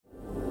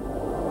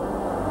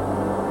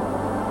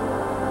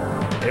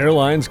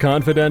Airlines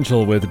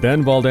Confidential with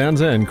Ben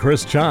Baldanza and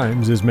Chris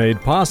Chimes is made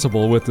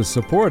possible with the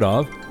support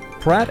of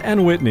Pratt &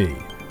 Whitney,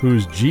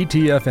 whose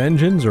GTF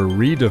engines are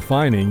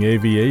redefining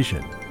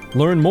aviation.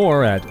 Learn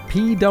more at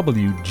pwgtf.com.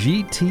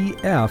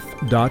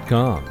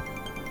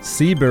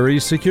 Seabury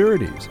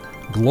Securities,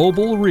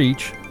 global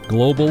reach,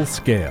 global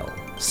scale.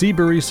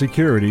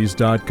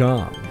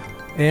 SeaburySecurities.com.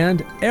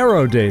 And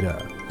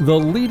Aerodata, the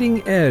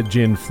leading edge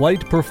in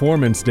flight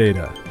performance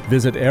data.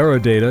 Visit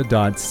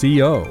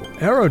aerodata.co.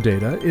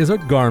 Aerodata is a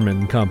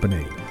Garmin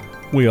company.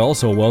 We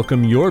also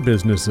welcome your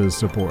business's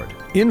support.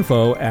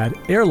 Info at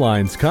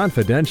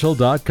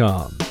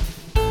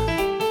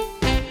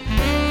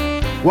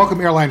airlinesconfidential.com.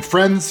 Welcome, airline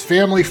friends,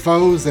 family,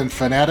 foes, and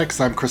fanatics.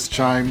 I'm Chris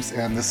Chimes,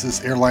 and this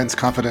is Airlines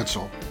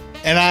Confidential.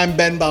 And I'm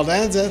Ben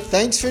Baldanza.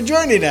 Thanks for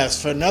joining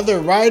us for another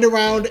ride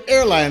around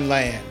airline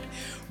land.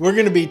 We're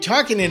going to be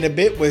talking in a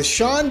bit with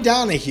Sean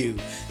Donohue,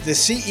 the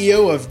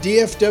CEO of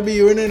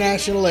DFW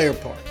International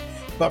Airport.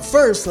 But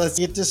first, let's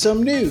get to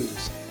some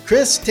news.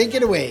 Chris, take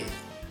it away.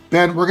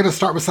 Ben, we're going to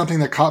start with something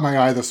that caught my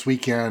eye this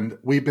weekend.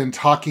 We've been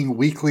talking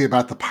weekly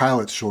about the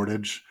pilot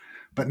shortage,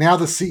 but now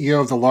the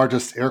CEO of the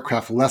largest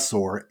aircraft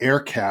lessor,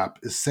 AerCap,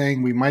 is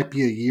saying we might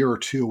be a year or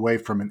two away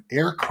from an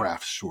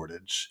aircraft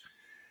shortage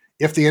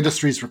if the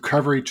industry's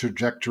recovery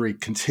trajectory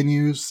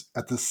continues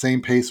at the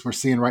same pace we're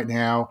seeing right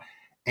now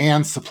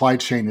and supply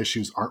chain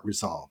issues aren't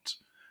resolved.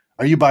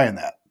 Are you buying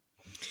that?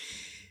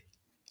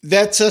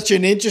 That's such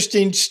an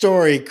interesting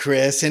story,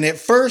 Chris. And at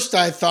first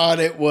I thought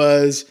it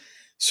was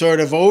sort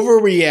of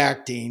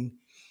overreacting.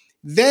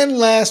 Then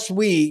last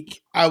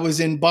week I was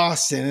in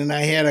Boston and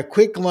I had a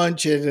quick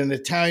lunch at an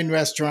Italian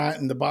restaurant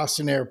in the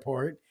Boston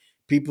airport.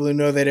 People who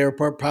know that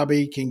airport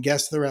probably can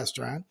guess the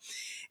restaurant.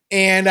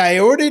 And I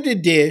ordered a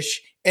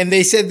dish and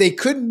they said they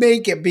couldn't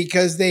make it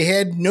because they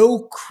had no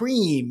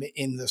cream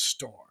in the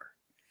store.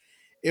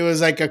 It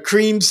was like a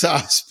cream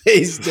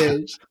sauce-based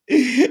dish.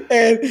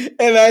 And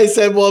I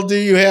said, well, do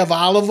you have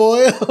olive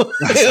oil?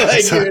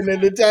 Like you're in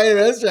an Italian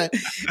restaurant.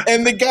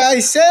 And the guy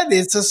said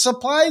it's a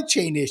supply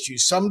chain issue.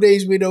 Some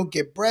days we don't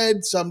get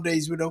bread. Some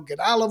days we don't get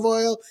olive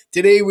oil.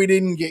 Today we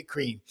didn't get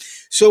cream.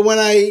 So when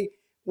I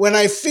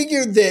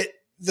figured that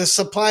the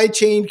supply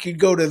chain could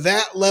go to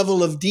that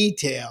level of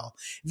detail,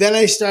 then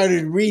I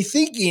started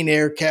rethinking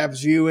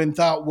AerCap's view and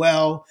thought,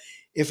 well,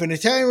 if an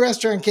Italian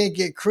restaurant can't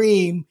get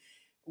cream,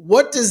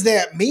 what does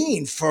that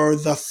mean for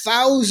the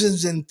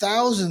thousands and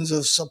thousands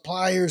of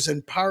suppliers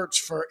and parts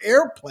for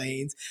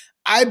airplanes?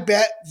 I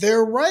bet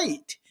they're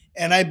right.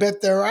 And I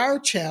bet there are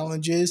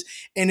challenges.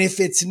 And if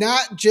it's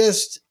not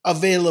just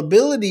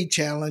availability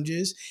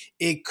challenges,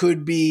 it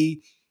could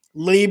be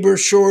labor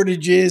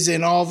shortages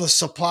in all the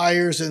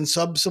suppliers and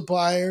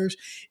sub-suppliers.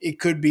 It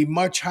could be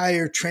much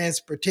higher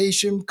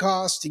transportation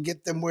costs to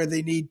get them where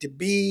they need to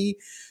be.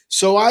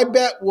 So I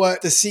bet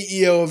what the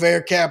CEO of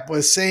AerCap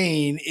was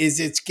saying is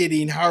it's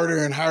getting harder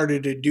and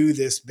harder to do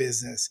this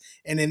business.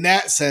 And in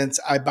that sense,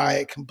 I buy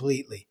it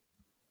completely.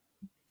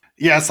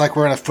 Yeah, it's like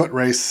we're in a foot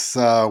race.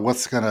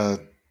 What's going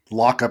to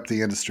lock up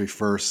the industry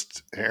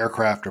first,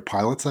 aircraft or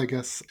pilots, I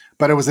guess?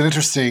 But it was an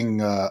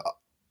interesting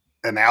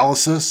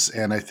analysis,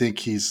 and I think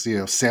he's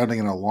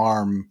sounding an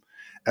alarm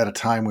at a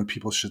time when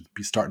people should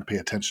be starting to pay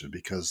attention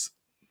because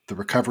the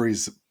recovery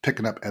is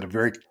picking up at a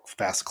very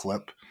fast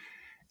clip.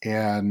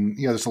 And,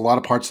 there's a lot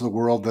of parts of the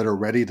world that are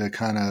ready to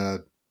kind of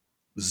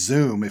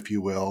zoom, if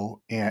you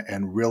will,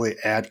 and really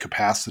add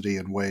capacity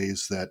in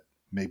ways that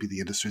maybe the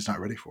industry's not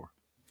ready for.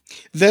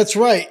 That's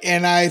right.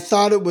 And I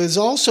thought it was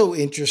also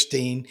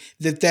interesting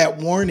that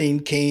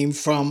warning came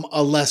from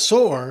a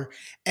lessor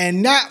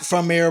and not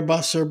from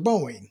Airbus or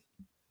Boeing.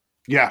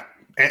 Yeah.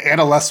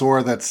 And a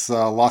lessor that's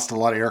lost a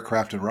lot of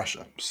aircraft in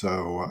Russia.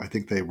 So I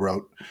think they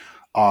wrote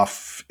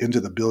off into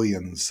the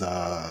billions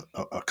a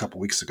couple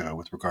weeks ago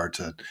with regard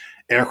to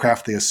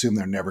aircraft they assume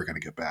they're never going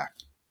to get back.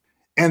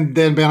 And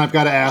then, Ben, I've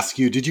got to ask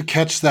you, did you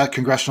catch that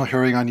congressional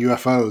hearing on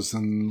UFOs,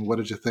 and what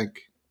did you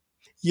think?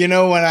 When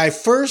I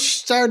first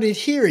started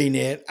hearing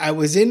it, I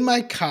was in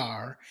my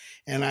car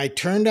and I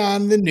turned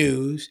on the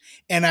news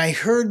and I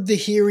heard the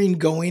hearing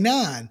going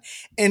on.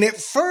 And at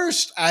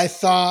first I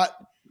thought,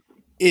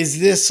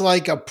 is this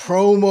like a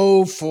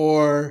promo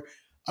for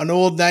an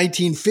old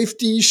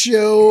 1950s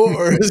show,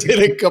 or is it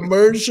a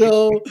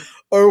commercial,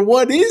 or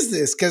what is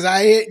this? Because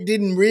I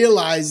didn't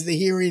realize the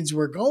hearings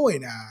were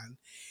going on.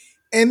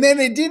 And then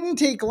it didn't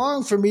take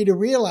long for me to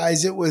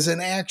realize it was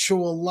an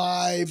actual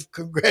live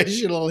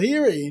congressional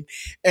hearing,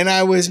 and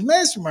I was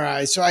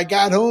mesmerized. So I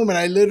got home and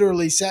I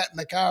literally sat in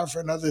the car for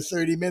another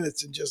 30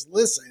 minutes and just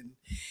listened.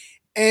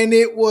 And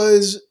it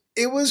was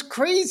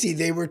crazy.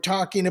 They were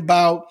talking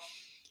about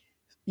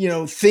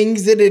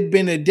things that had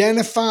been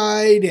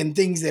identified and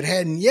things that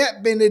hadn't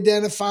yet been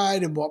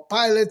identified, and what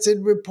pilots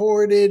had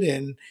reported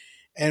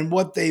and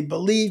what they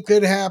believed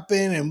could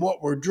happen and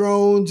what were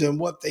drones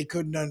and what they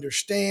couldn't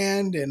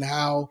understand, and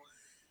how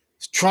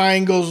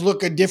triangles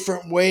look a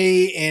different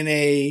way in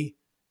a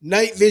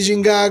night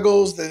vision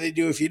goggles than they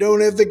do if you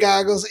don't have the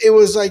goggles. It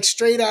was like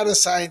straight out of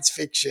science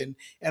fiction,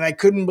 and I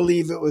couldn't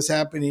believe it was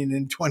happening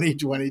in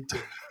 2022.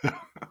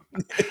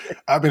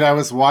 I mean, I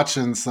was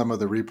watching some of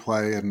the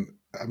replay, and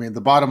I mean,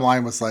 the bottom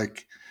line was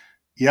like,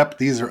 yep,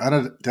 these are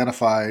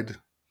unidentified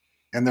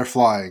and they're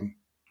flying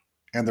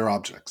and they're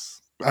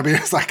objects. I mean,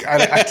 it's like,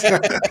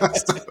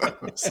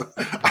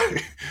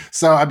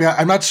 so I mean,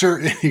 I'm not sure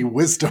any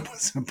wisdom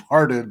was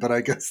imparted, but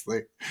I guess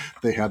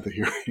they had the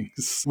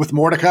hearings with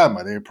more to come.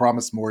 They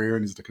promised more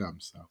hearings to come.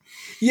 So,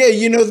 yeah,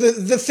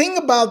 the thing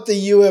about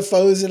the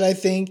UFOs that I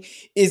think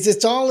is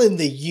it's all in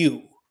the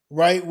U,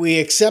 right? We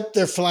accept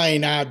they're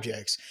flying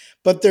objects,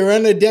 but they're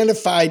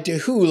unidentified to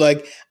who.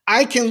 Like,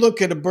 I can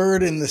look at a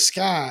bird in the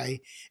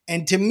sky,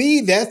 and to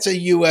me, that's a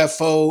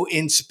UFO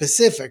in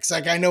specifics.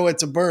 Like, I know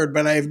it's a bird,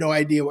 but I have no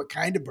idea what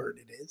kind of bird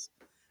it is.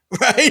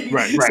 Right?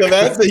 right. So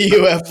that's a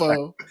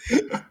UFO.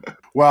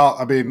 Well,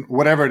 I mean,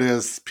 whatever it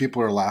is,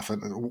 people are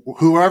laughing.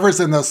 Whoever's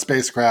in those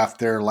spacecraft,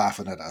 they're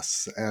laughing at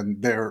us,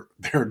 and they're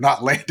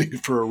not landing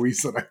for a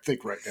reason, I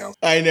think, right now.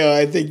 I know.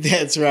 I think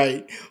that's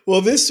right. Well,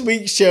 this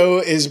week's show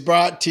is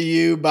brought to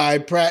you by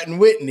Pratt &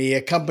 Whitney,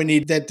 a company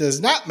that does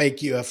not make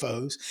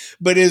UFOs,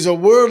 but is a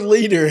world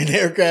leader in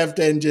aircraft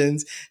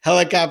engines,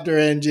 helicopter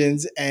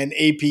engines, and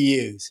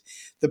APUs.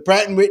 The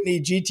Pratt & Whitney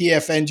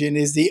GTF engine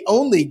is the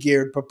only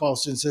geared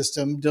propulsion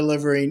system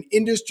delivering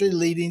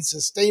industry-leading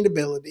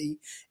sustainability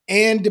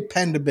and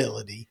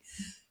dependability.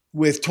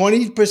 With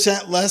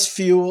 20% less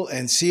fuel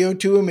and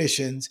CO2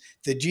 emissions,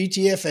 the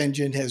GTF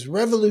engine has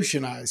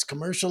revolutionized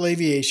commercial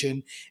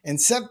aviation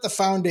and set the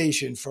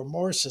foundation for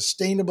more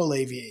sustainable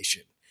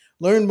aviation.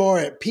 Learn more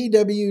at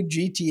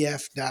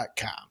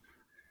pwgtf.com.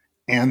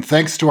 And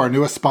thanks to our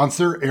newest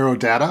sponsor,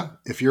 AeroData.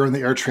 If you're in the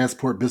air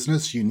transport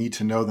business, you need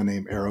to know the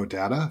name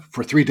AeroData.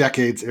 For 3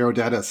 decades,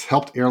 AeroData has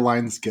helped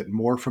airlines get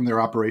more from their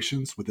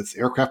operations with its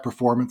aircraft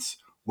performance,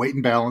 weight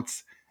and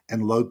balance,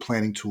 and load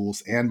planning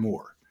tools, and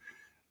more.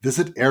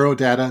 Visit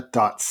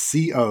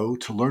aerodata.co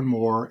to learn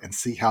more and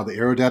see how the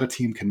AeroData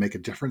team can make a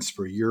difference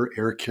for your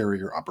air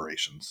carrier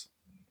operations.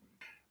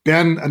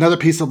 Ben, another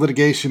piece of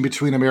litigation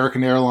between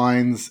American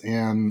Airlines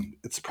and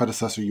its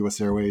predecessor,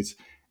 U.S. Airways,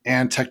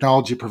 and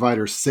technology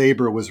provider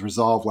Sabre was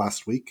resolved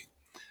last week.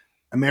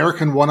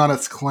 American won on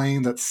its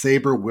claim that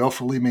Sabre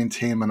willfully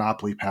maintained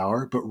monopoly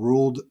power, but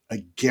ruled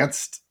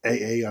against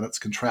AA on its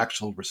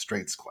contractual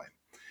restraints claim.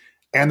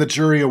 And the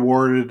jury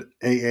awarded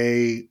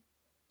AA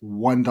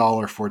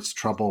 $1 for its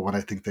trouble when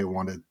I think they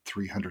wanted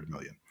 $300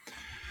 million.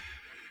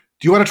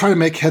 Do you want to try to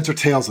make heads or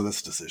tails of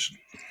this decision?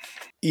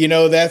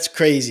 That's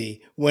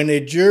crazy. When a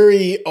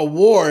jury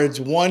awards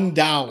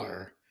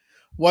 $1,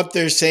 what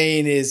they're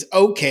saying is,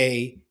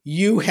 okay,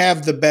 you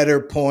have the better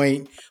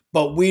point,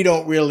 but we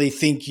don't really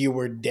think you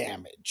were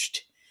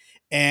damaged.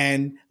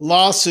 And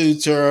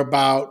lawsuits are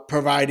about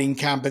providing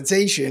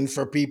compensation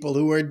for people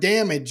who are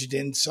damaged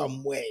in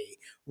some way,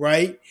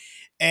 right?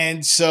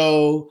 And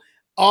so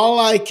all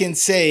I can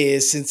say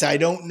is, since I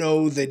don't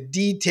know the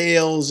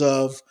details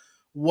of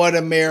what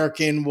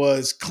American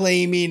was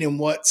claiming and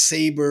what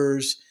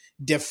Sabre's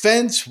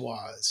defense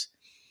was,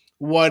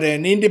 what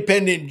an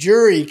independent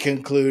jury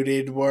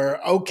concluded were,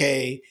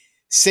 okay,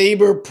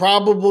 Sabre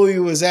probably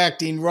was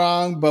acting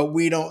wrong, but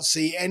we don't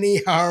see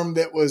any harm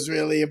that was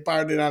really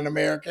imparted on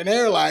American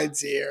Airlines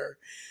here.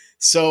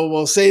 So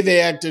we'll say they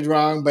acted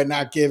wrong, but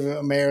not give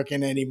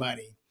American any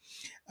money.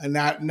 And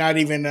not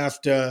even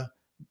enough to,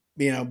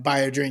 buy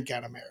a drink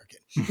at American.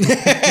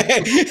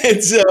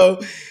 And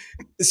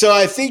so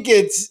I think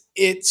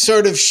it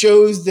sort of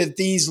shows that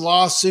these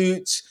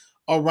lawsuits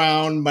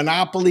around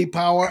monopoly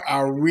power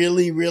are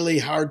really, really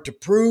hard to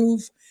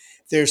prove.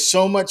 There's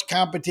so much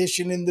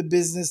competition in the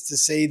business to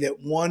say that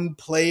one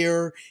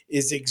player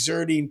is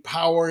exerting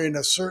power in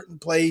a certain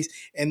place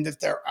and that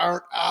there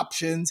aren't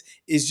options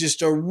is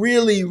just a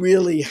really,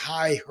 really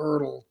high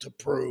hurdle to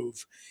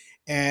prove.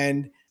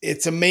 And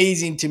it's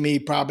amazing to me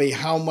probably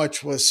how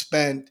much was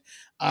spent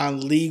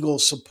on legal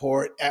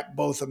support at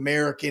both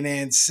American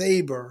and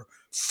Sabre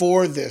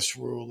for this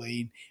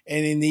ruling.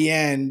 And in the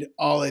end,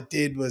 all it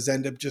did was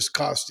end up just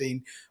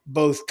costing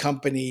both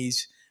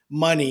companies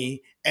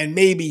money, and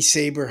maybe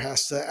Sabre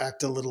has to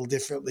act a little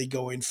differently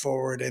going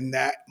forward, and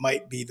that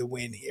might be the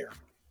win here.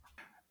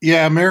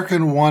 Yeah,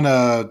 American won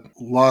a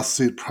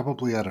lawsuit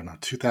probably,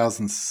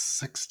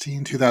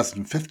 2016,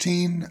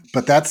 2015,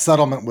 but that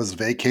settlement was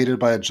vacated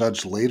by a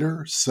judge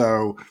later.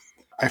 So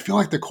I feel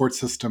like the court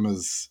system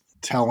is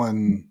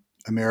telling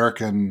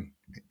American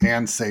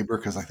and Sabre,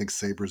 because I think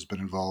Sabre's been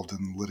involved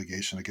in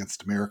litigation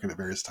against American at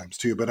various times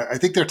too, but I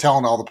think they're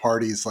telling all the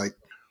parties, like,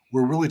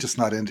 we're really just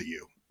not into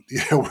you.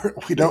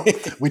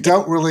 We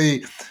don't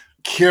really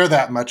care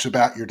that much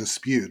about your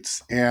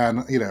disputes.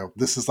 And,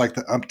 this is like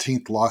the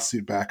umpteenth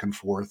lawsuit back and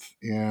forth.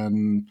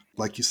 And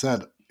like you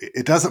said,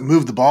 it doesn't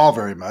move the ball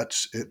very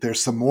much.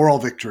 There's some moral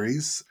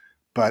victories,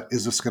 but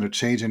is this going to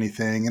change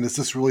anything? And is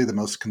this really the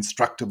most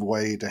constructive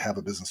way to have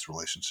a business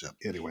relationship?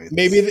 Anyway,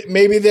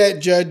 maybe that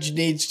judge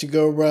needs to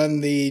go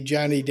run the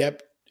Johnny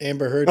Depp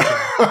Amber Heard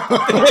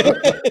trial.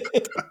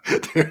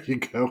 There you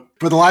go.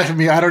 For the life of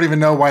me, I don't even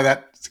know why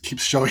that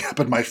keeps showing up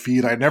in my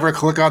feed. I never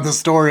click on the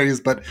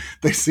stories, but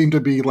they seem to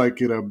be like,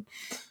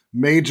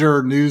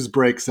 major news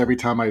breaks every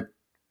time I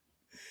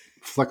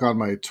flick on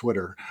my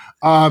Twitter.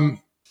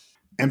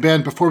 And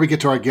Ben, before we get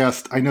to our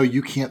guest, I know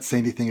you can't say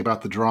anything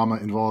about the drama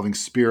involving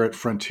Spirit,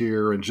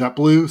 Frontier, and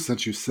JetBlue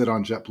since you sit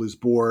on JetBlue's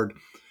board.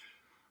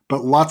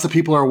 But lots of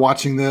people are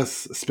watching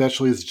this,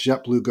 especially as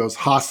JetBlue goes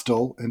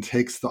hostile and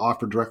takes the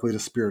offer directly to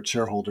Spirit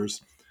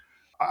shareholders.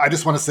 I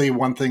just want to say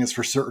one thing is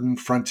for certain.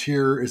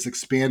 Frontier is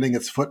expanding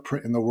its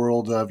footprint in the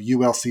world of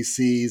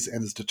ULCCs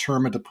and is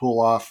determined to pull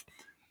off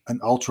an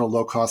ultra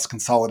low-cost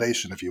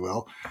consolidation, if you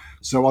will.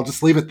 So I'll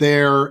just leave it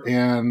there,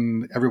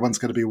 and everyone's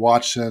going to be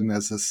watching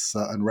as this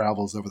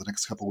unravels over the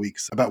next couple of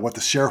weeks about what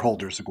the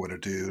shareholders are going to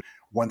do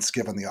once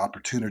given the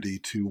opportunity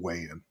to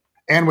weigh in.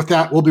 And with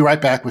that, we'll be right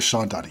back with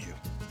Sean Donohue.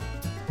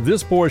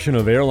 This portion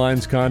of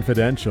Airlines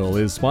Confidential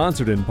is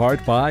sponsored in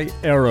part by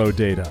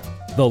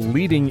AeroData, the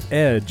leading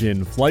edge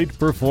in flight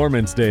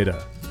performance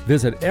data.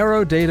 Visit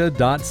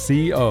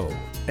aerodata.co.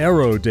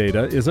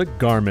 AeroData is a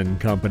Garmin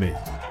company.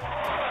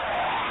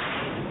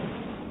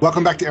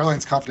 Welcome back to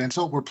Airlines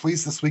Confidential. We're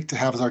pleased this week to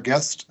have as our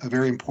guest a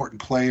very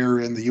important player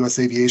in the U.S.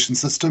 aviation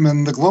system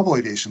and the global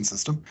aviation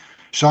system.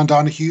 Sean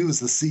Donohue is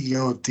the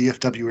CEO of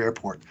DFW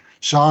Airport.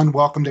 Sean,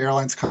 welcome to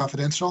Airlines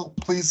Confidential.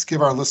 Please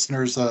give our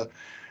listeners a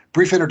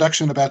brief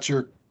introduction about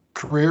your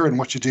career and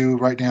what you do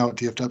right now at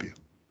DFW.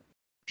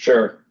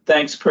 Sure.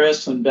 Thanks,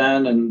 Chris and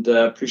Ben, and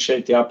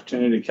appreciate the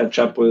opportunity to catch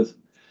up with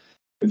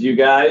you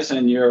guys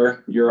and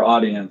your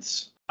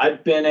audience.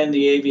 I've been in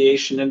the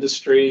aviation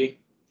industry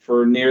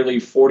for nearly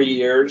 40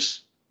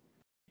 years.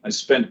 I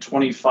spent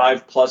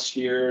 25 plus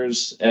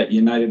years at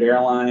United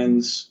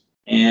Airlines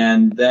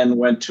and then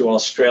went to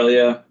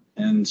Australia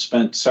and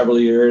spent several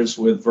years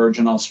with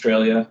Virgin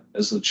Australia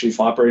as the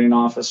chief operating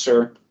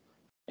officer.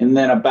 And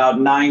then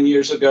about 9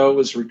 years ago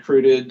was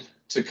recruited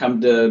to come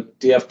to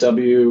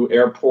DFW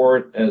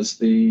Airport as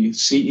the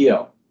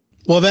CEO.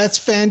 Well, that's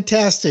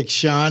fantastic,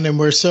 Sean, and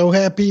we're so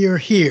happy you're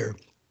here.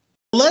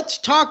 Let's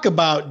talk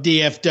about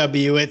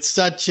DFW. It's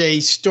such a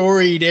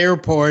storied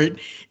airport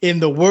in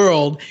the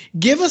world.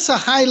 Give us a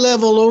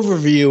high-level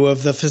overview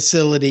of the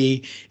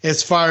facility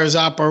as far as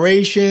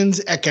operations,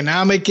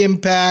 economic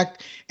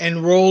impact,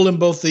 and role in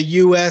both the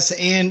U.S.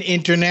 and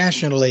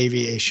international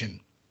aviation.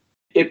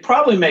 It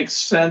probably makes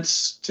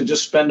sense to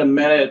just spend a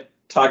minute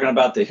talking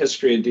about the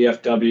history of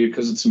DFW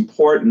because it's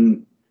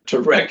important to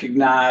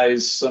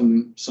recognize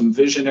some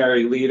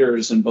visionary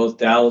leaders in both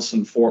Dallas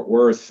and Fort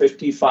Worth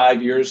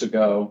 55 years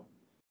ago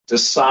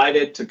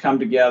decided to come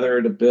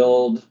together to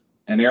build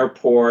an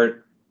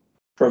airport,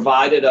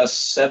 provided us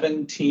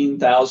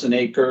 17,000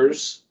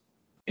 acres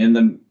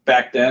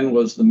back then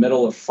was the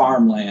middle of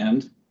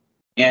farmland,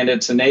 and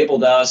it's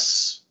enabled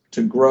us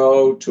to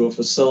grow to a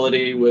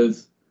facility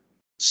with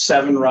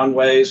 7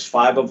 runways,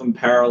 5 of them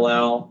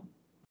parallel,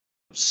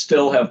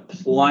 still have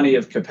plenty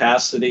of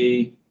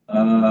capacity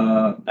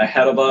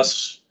ahead of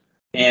us.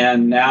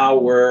 And now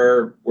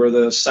we're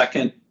the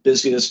second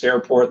busiest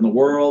airport in the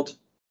world.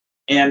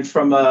 And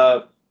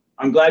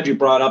I'm glad you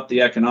brought up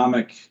the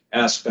economic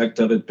aspect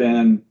of it,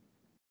 Ben.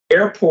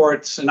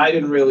 Airports, and I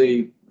didn't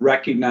really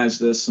recognize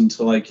this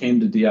until I came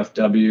to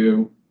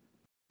DFW,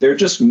 they're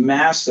just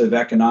massive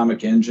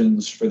economic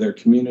engines for their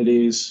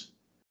communities.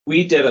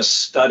 We did a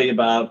study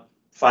about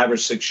 5 or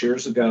 6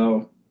 years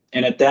ago,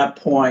 and at that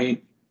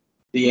point,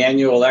 the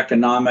annual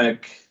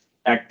economic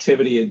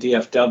activity at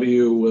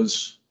DFW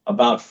was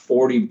about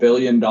 $40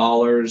 billion.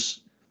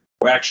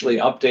 We're actually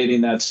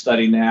updating that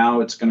study now.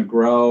 It's going to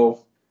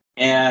grow.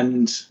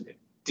 And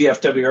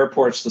DFW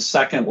Airport's the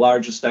second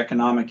largest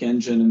economic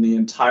engine in the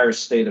entire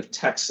state of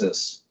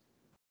Texas.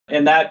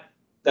 And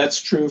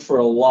that's true for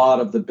a lot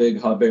of the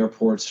big hub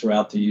airports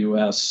throughout the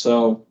U.S.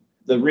 So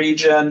the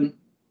region,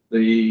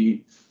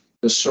 the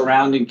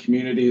surrounding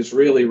communities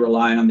really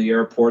rely on the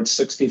airport.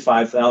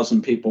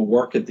 65,000 people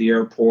work at the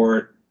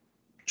airport,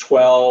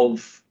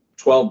 $12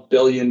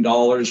 billion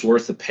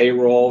worth of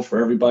payroll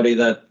for everybody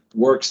that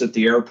works at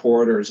the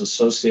airport or is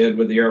associated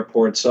with the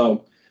airport.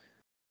 So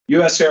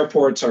U.S.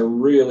 airports are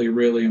really,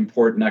 really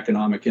important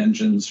economic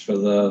engines for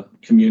the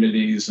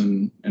communities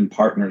and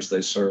partners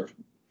they serve.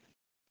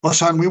 Well,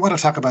 Sean, we want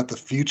to talk about the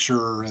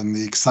future and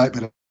the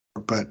excitement,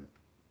 but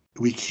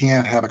we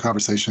can't have a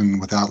conversation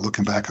without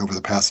looking back over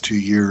the past 2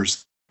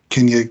 years.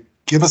 Can you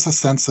give us a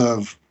sense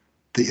of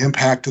the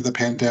impact of the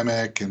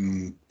pandemic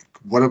and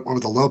what were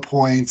the low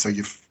points? Are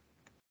you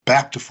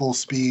back to full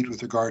speed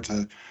with regard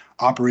to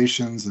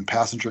operations and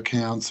passenger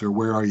counts, or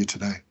where are you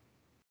today?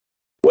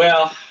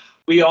 Well,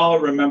 we all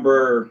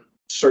remember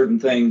certain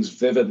things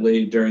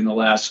vividly during the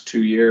last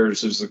 2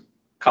 years. There's a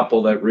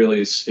couple that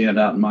really stand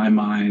out in my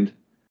mind.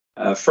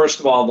 First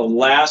of all, the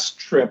last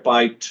trip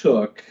I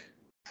took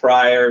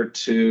prior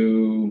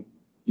to,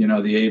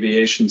 the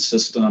aviation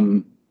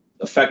system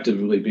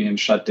effectively being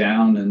shut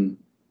down in,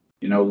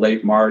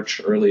 late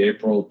March, early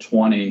April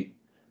 20,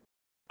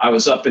 I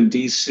was up in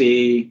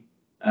DC,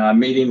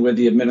 meeting with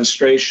the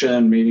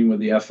administration, meeting with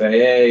the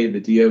FAA, the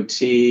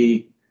DOT.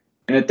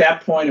 And at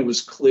that point, it was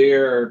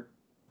clear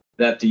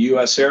that the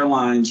U.S.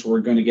 airlines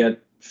were going to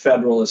get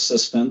federal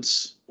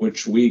assistance,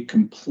 which we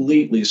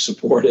completely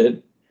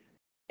supported.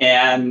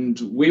 And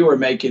we were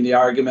making the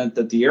argument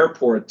that the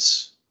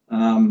airports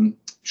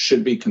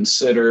should be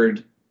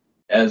considered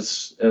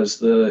as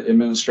the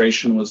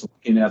administration was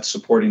looking at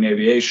supporting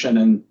aviation.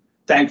 And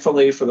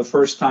thankfully, for the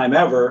first time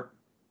ever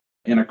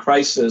in a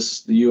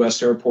crisis, the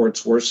U.S.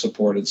 airports were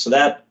supported. So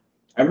that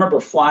I remember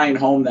flying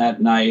home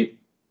that night,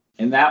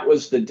 and that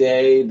was the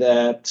day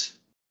that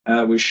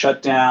we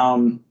shut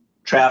down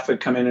traffic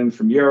coming in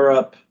from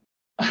Europe.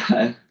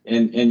 and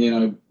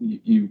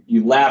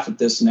you laugh at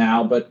this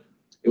now, but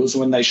it was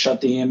when they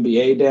shut the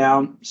NBA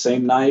down,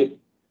 same night.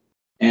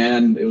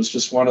 And it was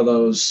just one of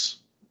those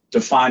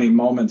defining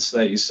moments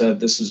that you said,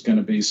 this is going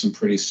to be some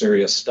pretty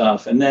serious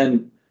stuff. And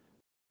then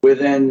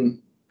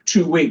within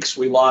 2 weeks,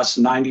 we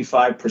lost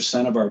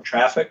 95% of our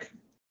traffic.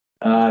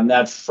 In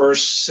that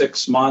first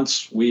 6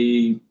 months,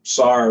 we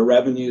saw our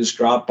revenues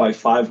drop by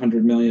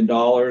 $500 million.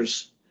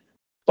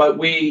 But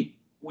we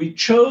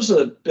chose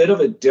a bit of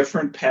a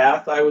different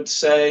path, I would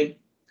say.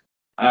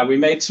 We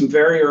made some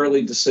very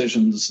early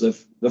decisions.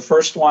 The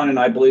first one, and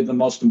I believe the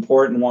most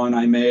important one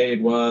I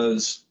made,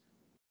 was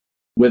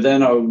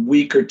within a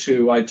week or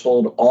two, I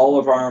told all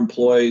of our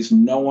employees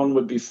no one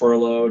would be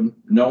furloughed,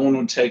 no one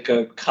would take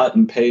a cut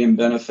in pay and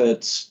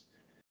benefits.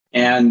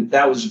 And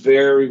that was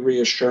very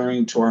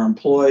reassuring to our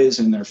employees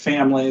and their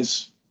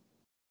families.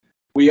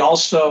 We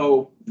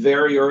also,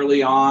 very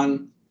early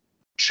on,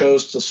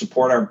 chose to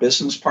support our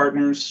business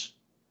partners,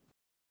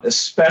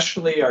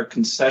 especially our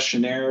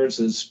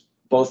concessionaires. As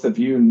both of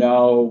you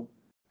know,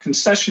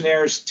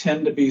 concessionaires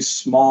tend to be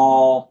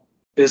small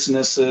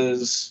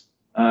businesses.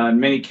 In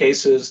many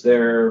cases,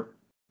 they're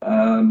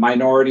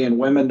minority and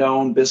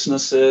women-owned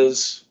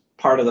businesses,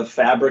 part of the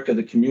fabric of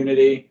the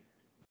community.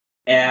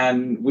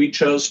 And we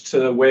chose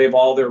to waive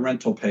all their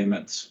rental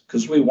payments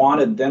because we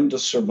wanted them to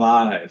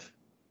survive.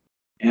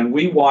 And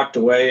we walked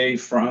away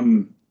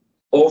from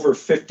over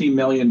 $50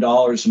 million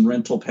in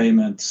rental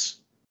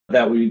payments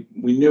that we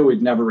knew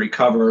we'd never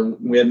recover.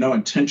 We had no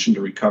intention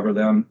to recover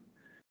them.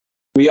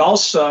 We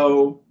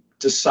also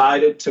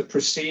decided to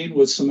proceed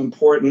with some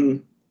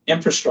important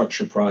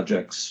infrastructure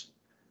projects.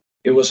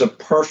 It was a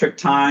perfect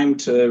time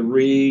to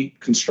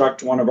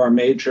reconstruct one of our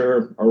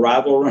major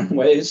arrival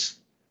runways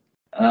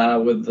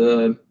with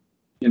the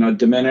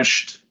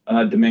diminished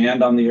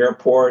demand on the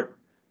airport.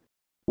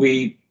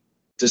 We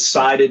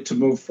decided to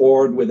move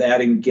forward with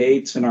adding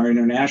gates in our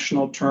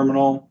international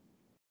terminal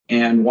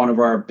and one of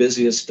our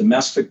busiest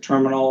domestic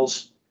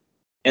terminals.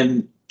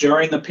 And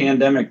during the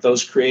pandemic,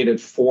 those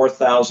created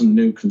 4,000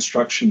 new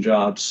construction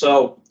jobs.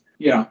 So,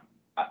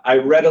 I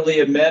readily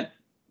admit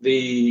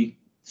the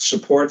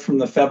support from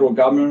the federal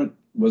government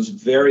was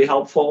very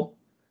helpful,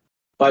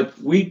 but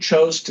we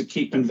chose to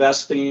keep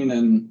investing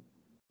in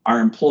our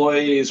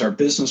employees, our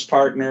business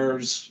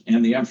partners,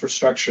 and the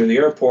infrastructure of the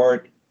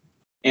airport.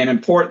 And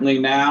importantly,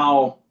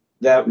 now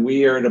that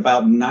we are at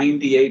about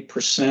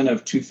 98%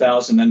 of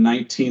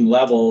 2019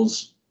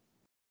 levels,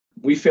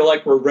 we feel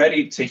like we're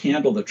ready to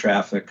handle the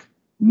traffic.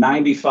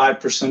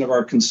 95% of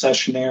our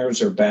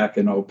concessionaires are back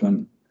and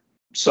open.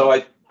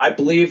 So I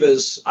believe,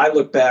 as I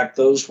look back,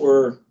 those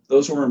were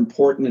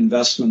important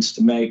investments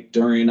to make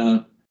during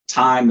a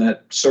time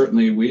that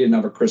certainly we didn't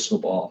have a crystal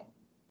ball.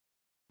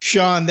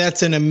 Sean,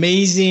 that's an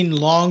amazing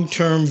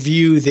long-term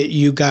view that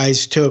you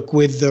guys took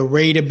with the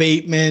rate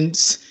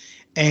abatements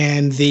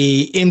and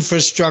the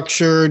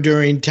infrastructure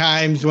during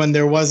times when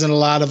there wasn't a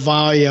lot of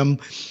volume.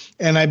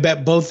 And I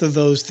bet both of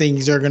those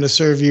things are going to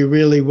serve you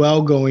really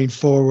well going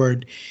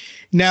forward.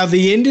 Now,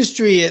 the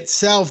industry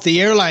itself,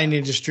 the airline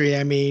industry,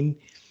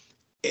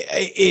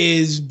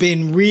 is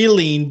been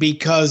reeling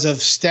because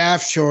of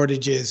staff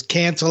shortages,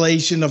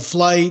 cancellation of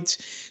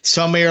flights,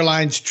 some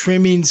airlines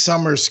trimming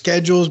summer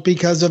schedules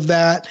because of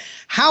that.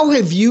 How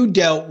have you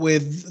dealt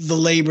with the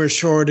labor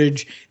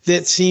shortage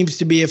that seems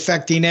to be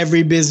affecting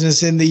every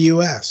business in the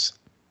U.S.?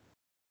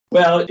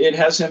 Well, it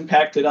has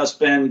impacted us,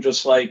 Ben,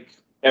 just like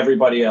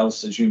everybody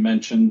else, as you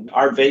mentioned.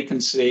 Our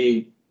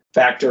vacancy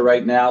factor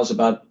right now is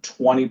about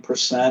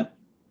 20%.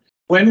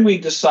 When we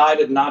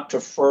decided not to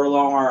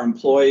furlough our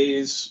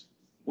employees,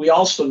 we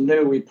also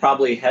knew we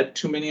probably had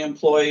too many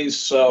employees,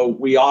 so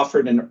we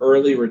offered an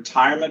early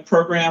retirement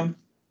program,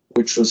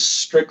 which was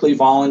strictly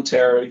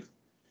voluntary.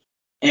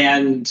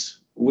 And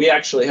we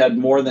actually had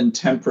more than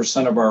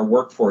 10% of our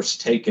workforce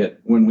take it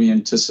when we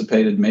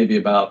anticipated maybe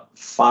about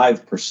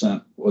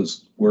 5%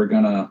 we're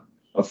going to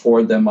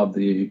afford them of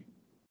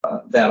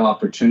that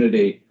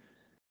opportunity.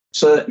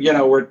 So,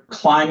 we're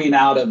climbing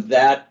out of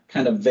that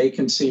kind of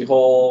vacancy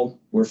hole.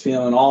 We're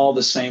feeling all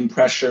the same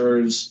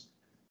pressures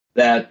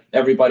that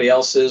everybody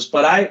else is.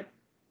 But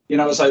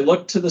as I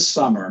look to the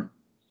summer,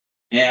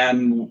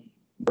 and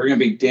we're going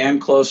to be damn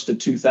close to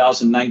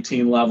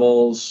 2019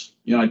 levels.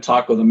 I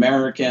talk with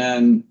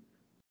American,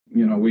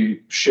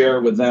 we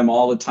share with them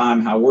all the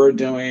time how we're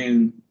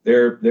doing.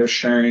 They're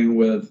sharing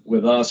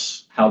with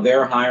us how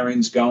their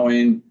hiring's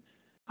going.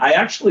 I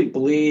actually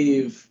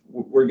believe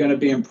we're going to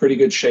be in pretty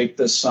good shape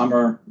this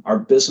summer. Our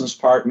business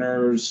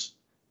partners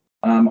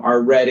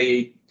are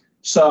ready.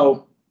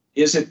 So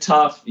is it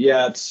tough?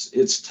 Yeah,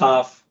 it's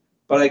tough.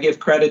 But I give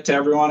credit to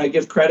everyone. I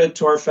give credit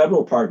to our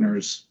federal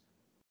partners,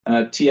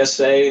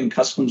 TSA and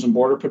Customs and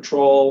Border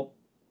Patrol.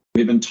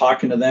 We've been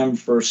talking to them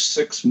for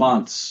 6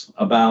 months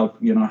about,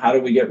 how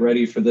do we get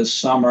ready for this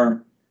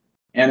summer?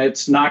 And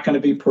it's not going to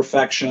be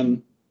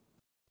perfection.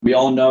 We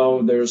all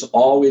know there's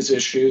always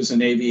issues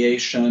in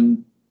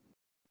aviation,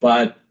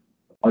 but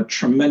a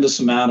tremendous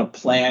amount of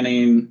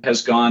planning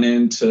has gone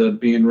into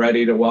being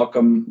ready to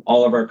welcome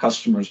all of our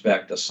customers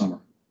back this summer.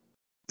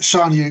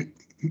 Sean, you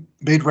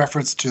made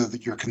reference to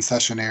your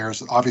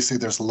concessionaires. Obviously,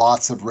 there's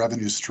lots of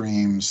revenue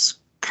streams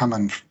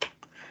coming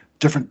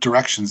different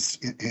directions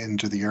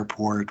into the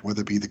airport,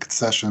 whether it be the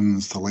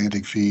concessions, the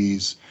landing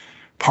fees,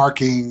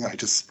 parking. I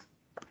just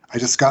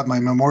got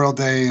my Memorial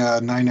Day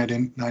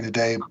 $9.99 a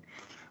day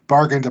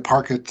bargain to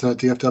park at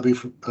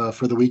DFW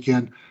for the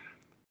weekend.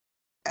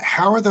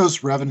 How are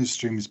those revenue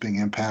streams being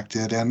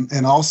impacted?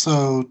 And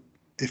also,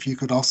 if you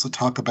could also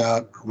talk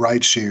about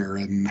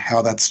rideshare and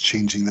how that's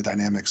changing the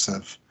dynamics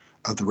of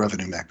the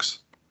revenue mix.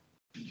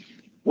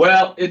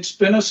 Well, it's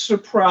been a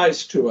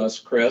surprise to us,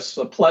 Chris,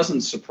 a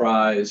pleasant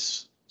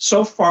surprise.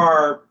 So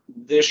far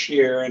this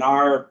year, and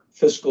our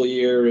fiscal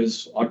year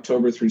is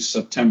October through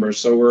September,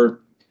 so we're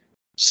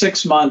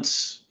 6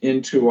 months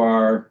into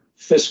our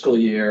fiscal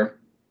year,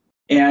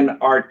 and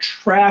our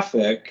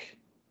traffic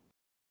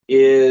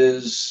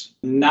is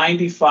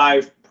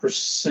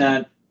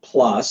 95%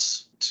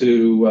 plus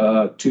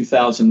to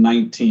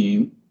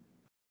 2019,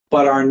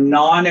 but our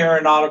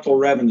non-aeronautical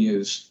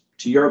revenues,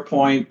 to your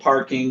point,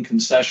 parking,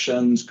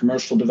 concessions,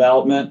 commercial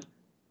development,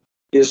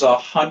 is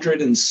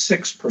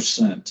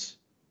 106%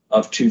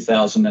 of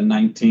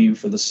 2019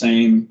 for the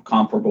same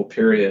comparable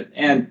period.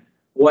 And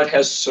what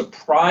has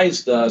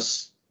surprised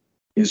us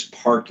is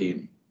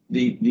parking.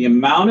 The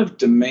amount of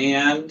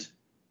demand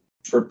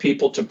for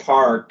people to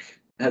park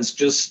has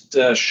just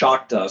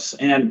shocked us.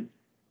 And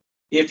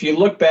if you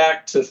look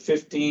back to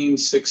 15,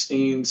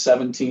 16,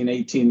 17,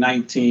 18,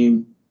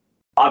 19,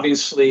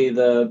 obviously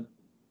the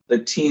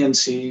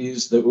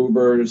TNCs, the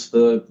Ubers,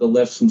 the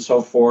Lyfts and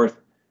so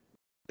forth,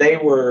 they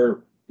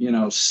were,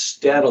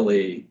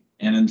 steadily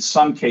and in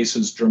some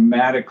cases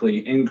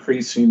dramatically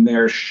increasing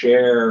their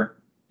share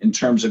in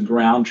terms of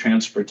ground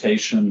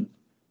transportation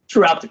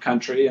throughout the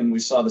country. And we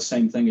saw the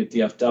same thing at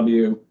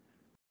DFW.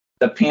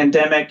 The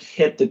pandemic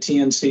hit the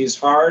TNCs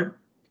hard,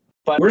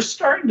 but we're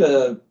starting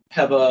to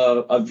have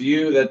a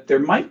view that there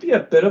might be a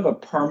bit of a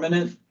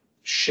permanent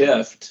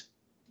shift.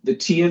 The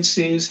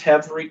TNCs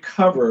have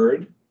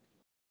recovered,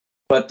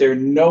 but they're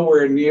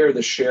nowhere near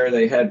the share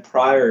they had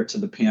prior to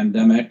the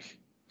pandemic.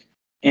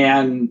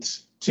 And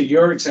to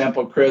your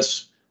example,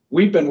 Chris,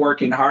 we've been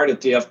working hard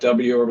at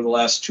DFW over the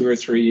last 2 or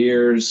 3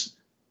 years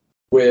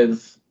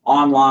with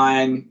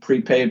online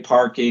prepaid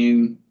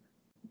parking.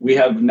 We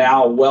have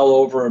now well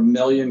over 1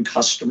 million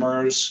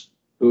customers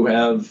who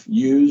have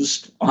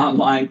used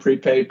online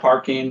prepaid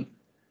parking,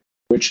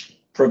 which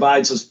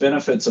provides us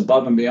benefits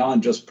above and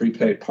beyond just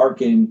prepaid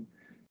parking.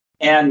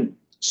 And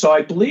so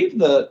I believe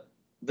the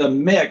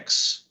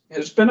mix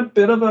has been a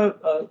bit of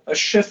a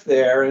shift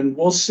there, and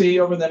we'll see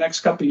over the next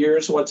couple of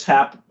years what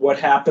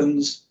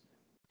happens.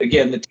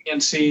 Again, the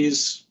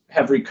TNCs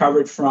have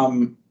recovered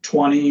from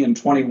 20 and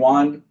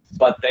 21,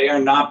 but they are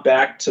not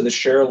back to the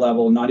share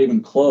level, not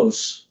even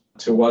close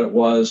to what it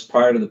was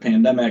prior to the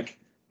pandemic.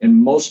 And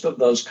most of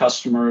those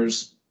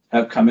customers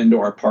have come into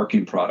our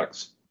parking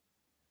products.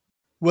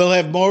 We'll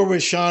have more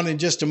with Sean in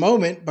just a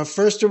moment, but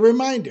first a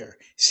reminder,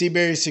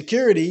 Seabury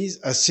Securities,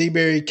 a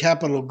Seabury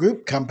Capital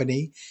Group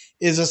company,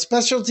 is a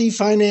specialty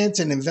finance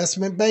and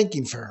investment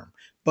banking firm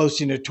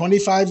boasting a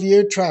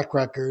 25-year track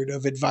record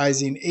of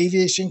advising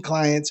aviation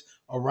clients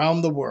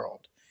around the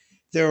world.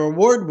 Their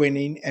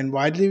award-winning and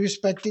widely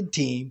respected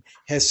team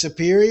has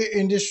superior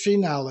industry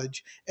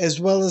knowledge as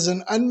well as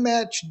an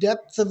unmatched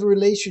depth of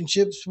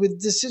relationships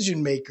with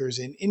decision makers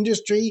in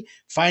industry,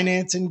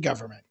 finance, and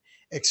government.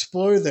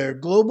 Explore their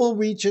global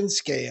reach and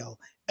scale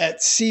at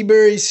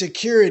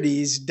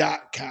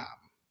SeaburySecurities.com.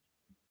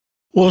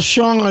 Well,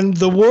 Sean,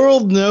 the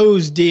world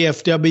knows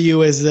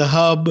DFW as the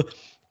hub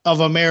of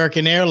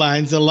American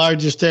Airlines, the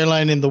largest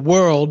airline in the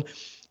world,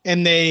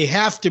 and they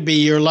have to be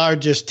your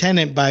largest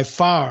tenant by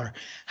far.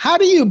 How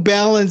do you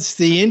balance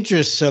the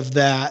interests of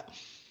that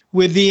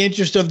with the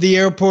interest of the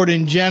airport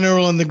in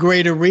general and the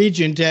greater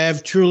region to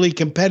have truly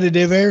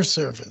competitive air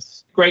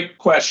service? Great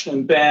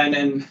question, Ben.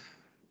 And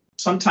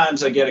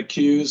sometimes I get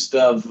accused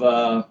of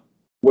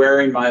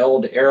wearing my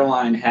old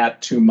airline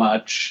hat too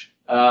much.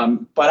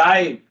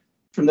 But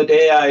from the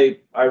day I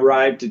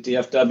arrived at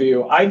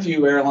DFW, I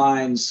view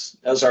airlines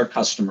as our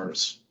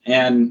customers.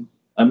 And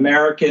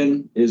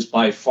American is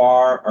by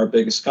far our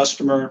biggest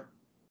customer,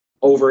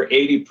 over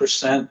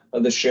 80%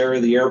 of the share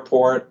of the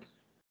airport.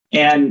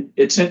 And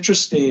it's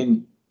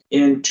interesting,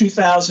 in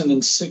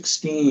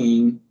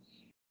 2016,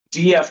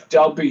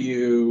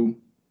 DFW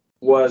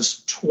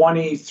was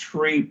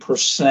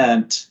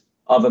 23%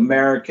 of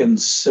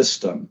American's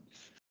system.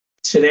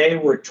 Today,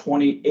 we're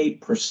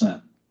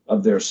 28%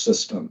 of their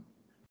system.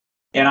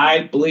 And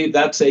I believe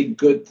that's a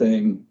good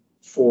thing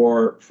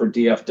for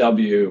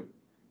DFW.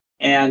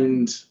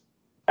 And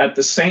at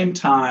the same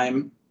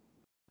time,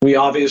 We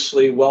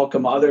obviously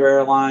welcome other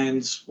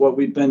airlines. What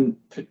we've been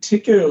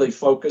particularly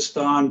focused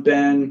on,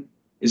 Ben,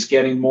 is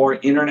getting more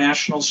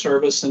international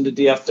service into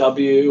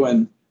DFW.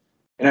 And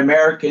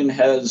American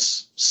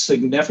has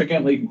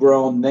significantly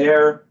grown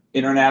their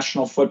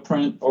international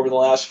footprint over the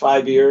last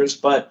 5 years.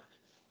 But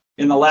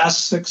in the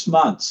last 6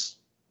 months,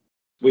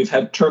 we've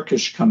had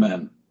Turkish come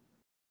in.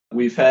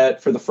 We've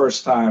had, for the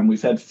first time,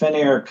 we've had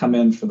Finnair come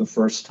in for the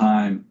first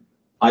time,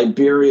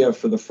 Iberia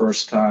for the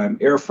first time,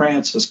 Air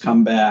France has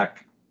come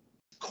back.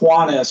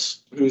 Qantas,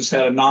 who's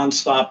had a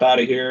nonstop out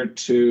of here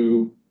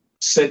to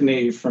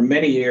Sydney for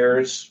many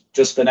years,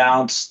 just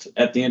announced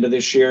at the end of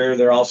this year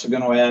they're also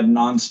going to add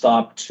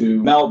nonstop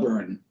to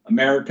Melbourne.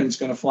 American's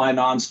going to fly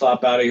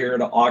nonstop out of here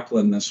to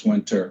Auckland this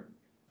winter.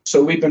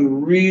 So we've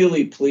been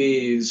really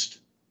pleased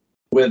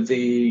with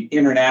the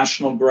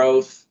international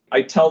growth.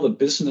 I tell the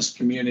business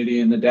community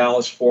in the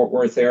Dallas-Fort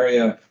Worth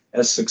area,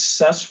 as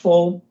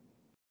successful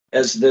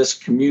as this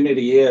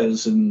community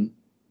is, and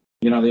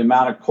the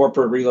amount of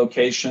corporate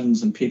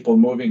relocations and people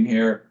moving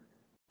here,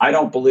 I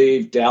don't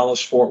believe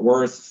Dallas-Fort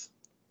Worth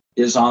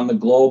is on the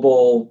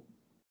global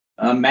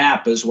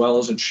map as well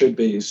as it should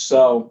be.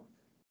 So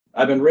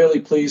I've been really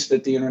pleased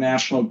at the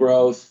international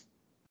growth.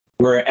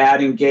 We're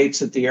adding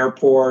gates at the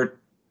airport.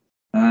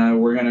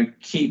 We're going to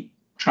keep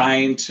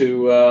trying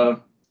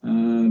to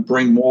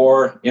bring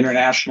more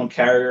international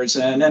carriers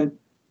in. And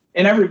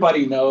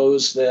everybody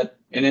knows that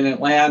in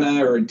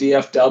Atlanta or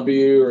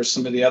DFW or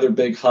some of the other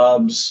big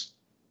hubs,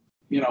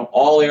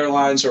 all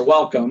airlines are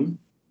welcome,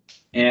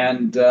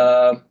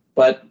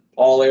 but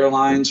all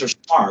airlines are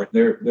smart.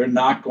 They're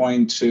not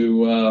going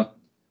to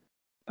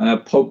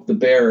poke the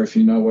bear, if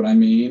you know what I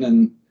mean.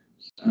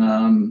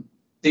 And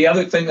the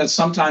other thing that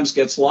sometimes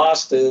gets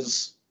lost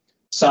is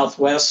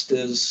Southwest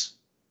is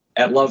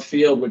at Love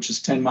Field, which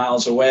is 10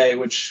 miles away,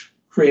 which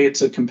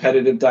creates a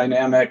competitive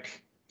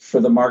dynamic for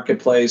the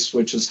marketplace,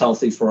 which is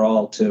healthy for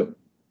all too.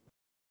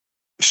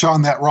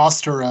 Sean, that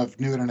roster of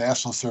new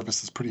international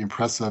service is pretty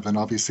impressive, and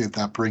obviously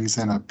that brings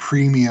in a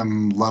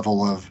premium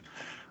level of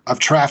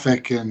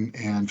traffic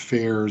and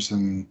fares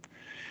and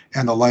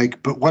the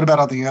like. But what about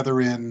on the other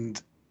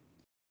end?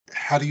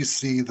 How do you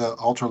see the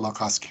ultra low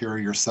cost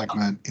carrier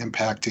segment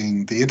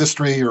impacting the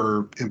industry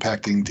or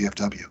impacting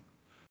DFW?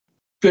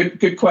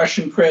 Good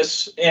question,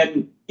 Chris.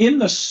 And in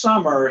the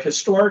summer,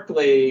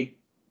 historically,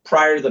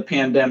 prior to the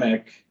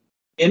pandemic,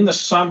 in the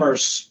summer,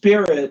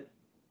 Spirit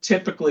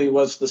typically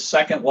was the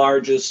second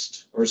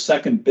largest or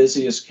second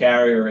busiest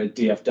carrier at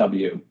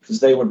DFW because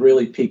they would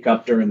really peak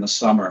up during the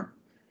summer.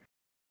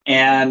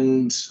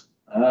 And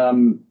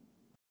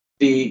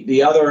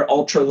the other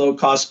ultra low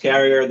cost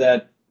carrier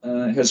that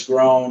has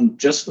grown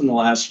just in the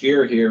last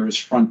year here is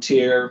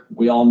Frontier.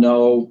 We all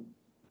know,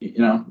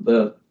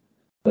 the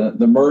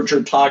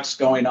merger talks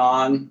going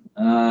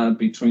on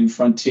between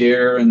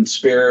Frontier and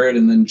Spirit,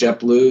 and then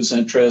JetBlue's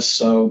interest.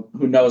 So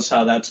who knows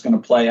how that's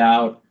going to play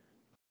out.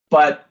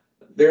 But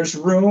there's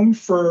room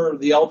for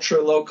the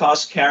ultra low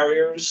cost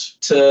carriers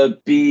to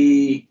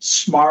be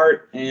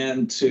smart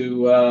and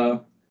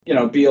to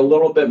be a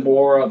little bit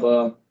more of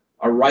a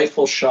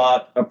rifle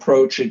shot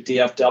approach at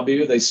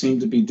DFW. They seem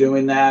to be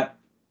doing that.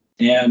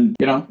 And,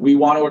 we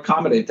want to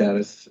accommodate that.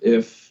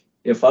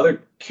 If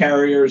other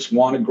carriers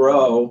want to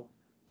grow,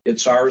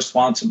 it's our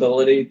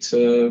responsibility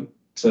to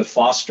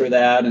foster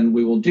that, and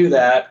we will do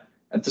that.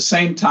 At the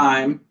same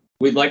time,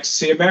 we'd like to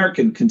see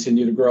American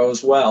continue to grow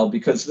as well,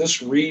 because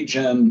this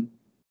region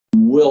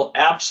will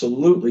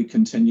absolutely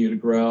continue to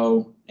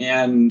grow.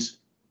 And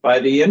by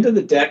the end of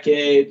the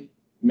decade,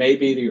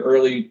 maybe the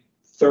early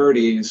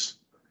 30s,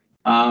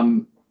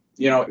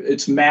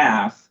 it's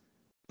math.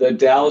 The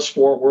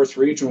Dallas-Fort Worth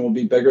region will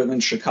be bigger than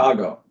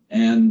Chicago.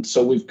 And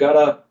so we've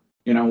got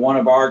one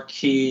of our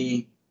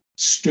key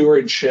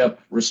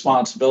stewardship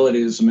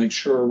responsibilities to make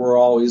sure we're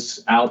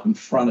always out in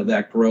front of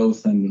that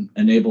growth and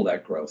enable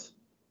that growth.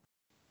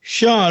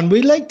 Sean,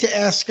 we'd like to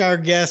ask our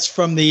guests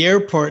from the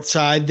airport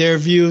side their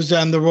views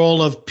on the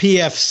role of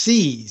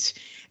PFCs.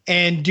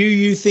 And do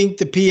you think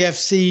the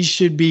PFCs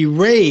should be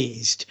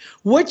raised?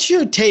 What's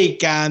your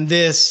take on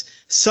this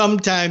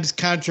sometimes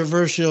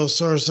controversial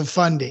source of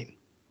funding?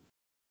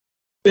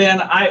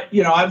 Ben,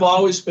 I've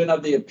always been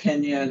of the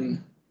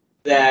opinion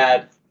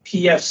that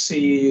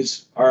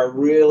PFCs are a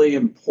really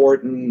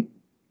important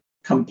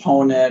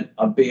component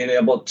of being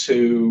able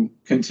to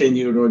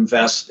continue to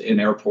invest in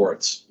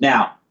airports.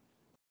 Now,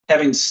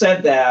 having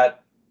said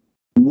that,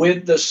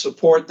 with the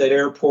support that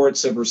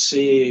airports have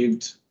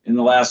received in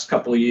the last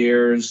couple of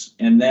years,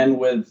 and then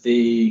with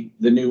the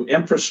new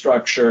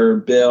infrastructure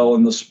bill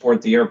and the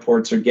support the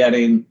airports are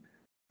getting,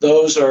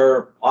 those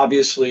are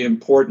obviously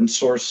important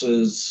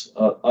sources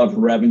of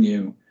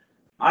revenue.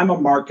 I'm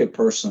a market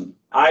person.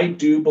 I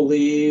do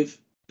believe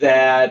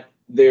that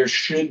there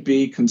should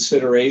be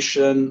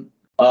consideration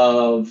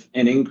of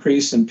an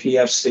increase in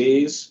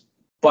PFCs,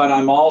 but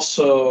I'm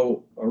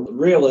also a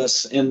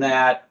realist in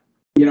that,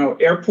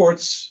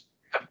 airports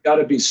have got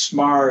to be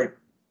smart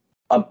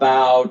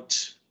about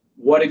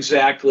what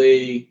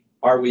exactly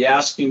are we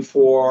asking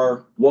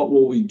for, what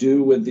will we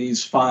do with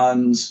these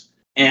funds,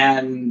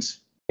 and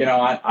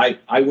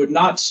I would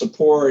not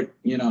support,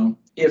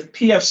 if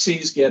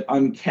PFCs get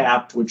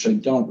uncapped, which I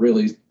don't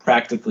really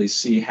practically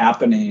see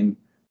happening,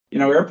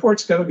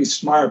 airports got to be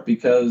smart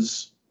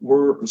because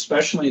we're,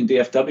 especially in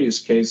DFW's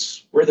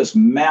case, we're this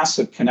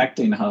massive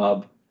connecting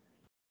hub,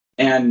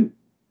 and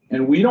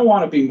we don't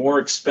want to be more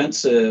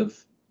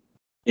expensive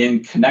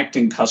in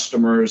connecting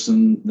customers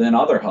than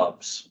other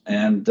hubs.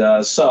 And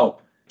so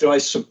do I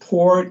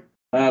support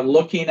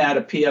looking at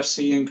a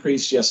PFC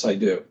increase? Yes, I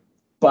do.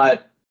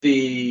 But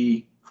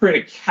the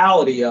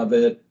criticality of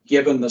it,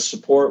 given the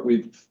support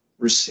we've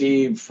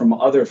received from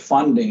other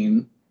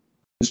funding,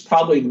 is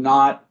probably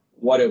not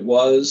what it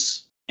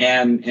was.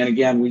 And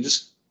again, we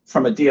just,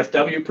 from a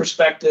DFW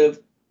perspective,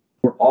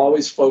 we're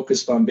always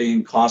focused on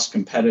being cost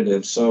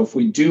competitive. So if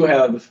we do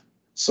have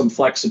some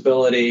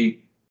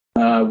flexibility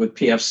with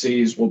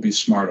PFCs, we'll be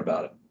smart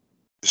about it.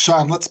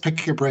 Sean, let's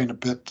pick your brain a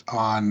bit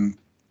on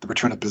the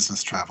return of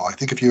business travel. I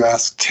think if you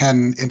ask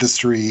 10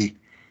 industry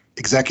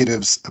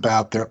executives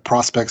about their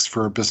prospects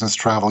for business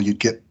travel, you'd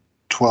get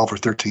 12 or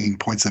 13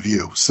 points of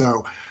view.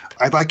 So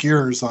I'd like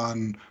yours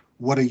on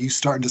what are you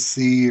starting to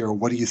see, or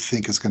what do you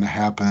think is going to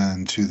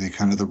happen to the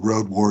kind of the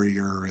road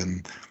warrior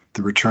and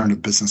the return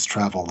of business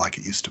travel like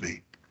it used to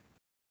be?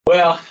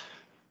 Well,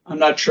 I'm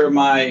not sure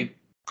my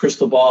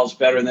crystal ball is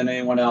better than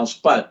anyone else,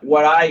 but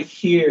what I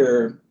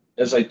hear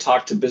as I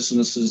talk to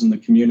businesses in the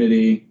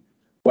community,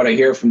 what I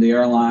hear from the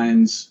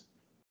airlines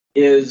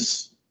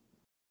is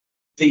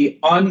the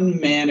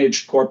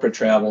unmanaged corporate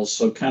travel,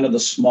 so kind of the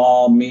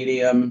small,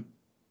 medium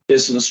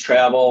business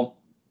travel,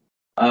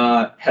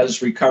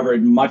 has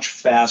recovered much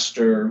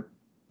faster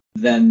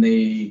than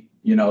the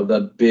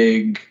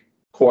big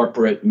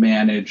corporate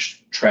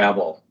managed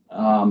travel.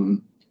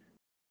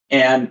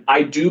 And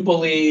I do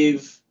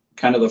believe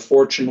kind of the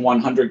Fortune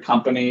 100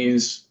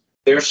 companies,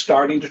 they're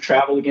starting to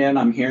travel again.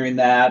 I'm hearing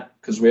that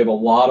because we have a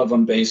lot of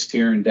them based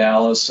here in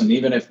Dallas. And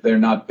even if they're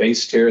not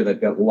based here, they've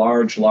got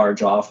large,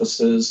 large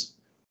offices.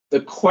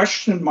 The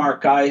question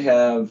mark I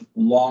have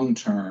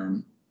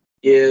long-term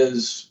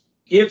is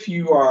if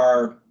you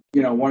are,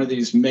 one of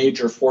these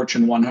major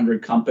Fortune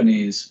 100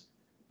 companies,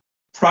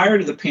 prior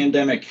to the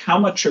pandemic, how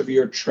much of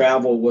your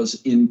travel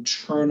was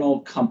internal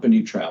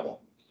company travel?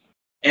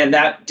 And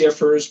that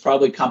differs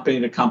probably company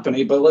to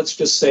company, but let's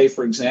just say,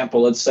 for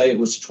example, let's say it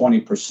was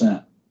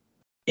 20%.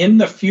 In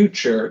the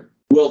future,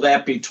 will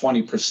that be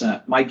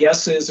 20%? My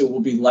guess is it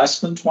will be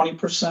less than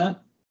 20%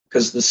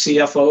 because the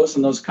CFOs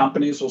in those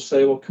companies will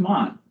say, well, come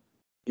on,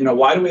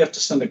 why do we have to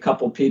send a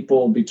couple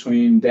people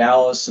between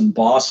Dallas and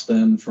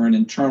Boston for an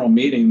internal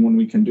meeting when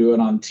we can do it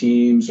on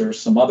Teams or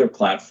some other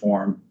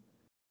platform?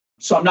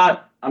 So I'm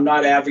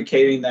not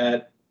advocating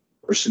that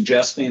or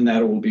suggesting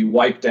that it will be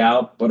wiped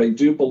out, but I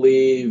do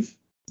believe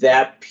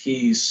that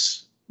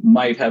piece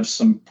might have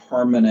some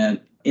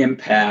permanent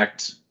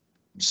impact.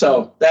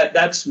 So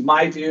that's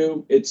my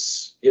view.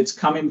 It's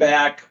coming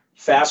back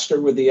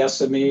faster with the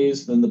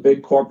SMEs than the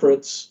big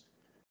corporates.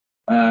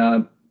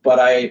 But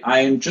I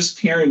am just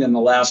hearing in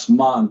the last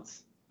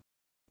month,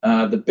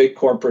 the big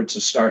corporates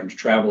are starting to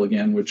travel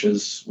again, which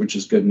is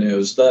good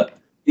news. The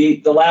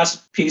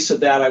last piece of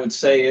that I would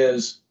say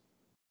is,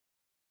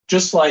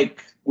 just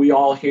like we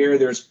all hear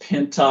there's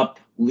pent up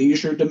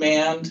leisure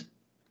demand,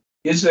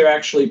 is there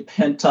actually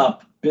pent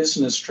up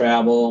business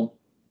travel?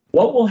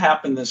 What will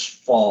happen this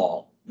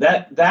fall?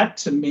 That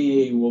to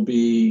me will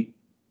be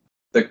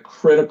the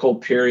critical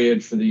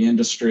period for the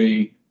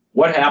industry.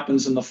 What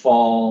happens in the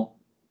fall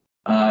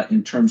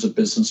in terms of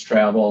business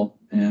travel?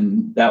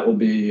 And that will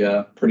be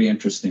pretty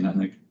interesting, I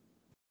think.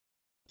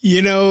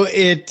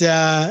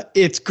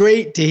 It's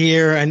great to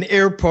hear an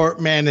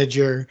airport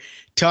manager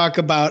talk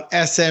about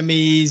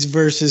SMEs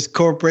versus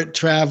corporate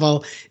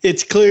travel.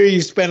 It's clear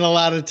you spend a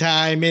lot of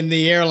time in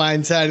the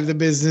airline side of the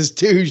business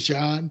too,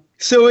 Sean.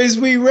 So as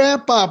we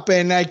wrap up,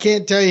 and I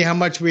can't tell you how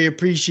much we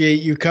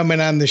appreciate you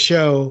coming on the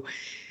show,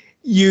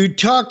 you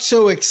talked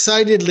so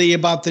excitedly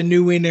about the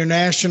new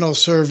international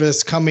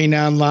service coming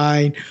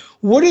online.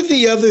 What are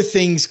the other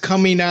things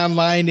coming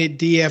online at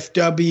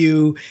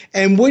DFW,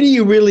 and what do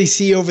you really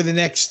see over the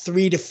next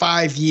 3 to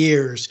 5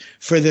 years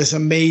for this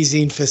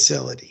amazing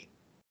facility?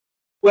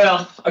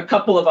 Well, a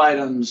couple of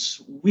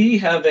items. We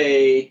have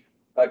a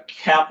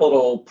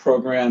capital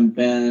program,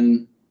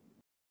 Ben,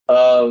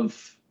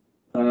 of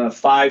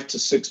 $5 to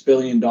 $6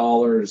 billion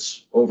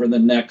over the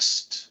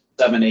next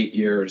 7-8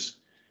 years.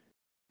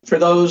 For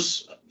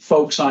those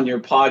folks on your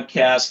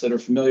podcast that are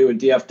familiar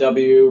with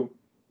DFW,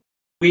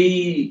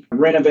 we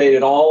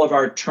renovated all of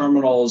our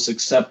terminals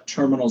except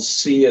Terminal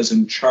C as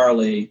in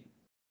Charlie,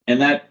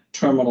 and that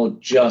terminal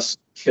just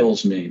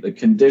kills me. The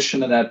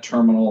condition of that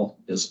terminal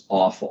is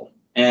awful.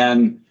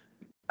 And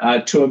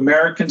to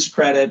American's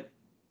credit,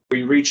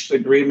 we reached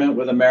agreement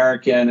with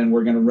American, and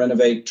we're going to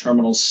renovate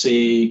Terminal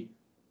C.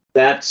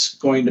 That's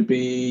going to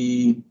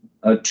be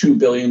a $2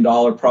 billion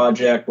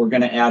project. We're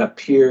going to add a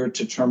pier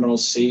to Terminal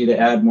C to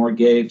add more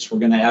gates. We're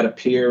going to add a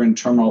pier in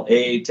Terminal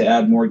A to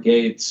add more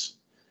gates.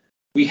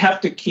 We have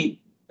to keep,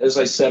 as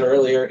I said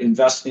earlier,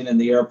 investing in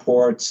the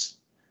airports.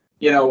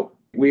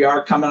 We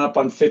are coming up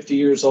on 50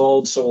 years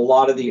old, so a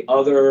lot of the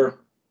other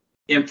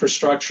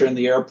infrastructure in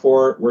the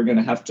airport we're going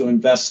to have to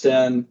invest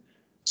in.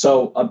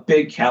 So a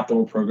big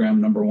capital program,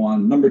 number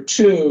one. Number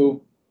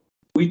two,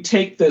 we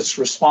take this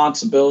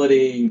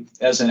responsibility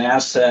as an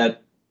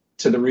asset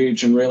to the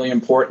region really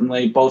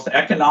importantly, both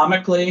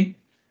economically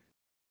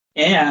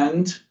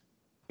and,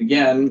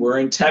 again, we're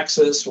in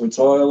Texas, where it's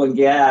oil and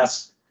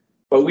gas,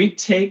 but we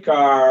take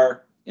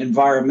our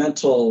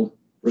environmental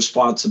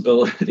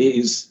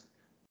responsibilities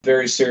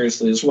very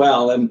seriously as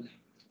well.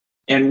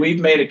 And we've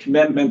made a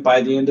commitment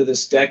by the end of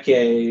this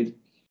decade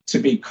to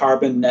be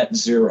carbon net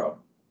zero.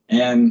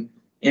 And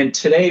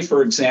today,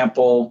 for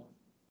example,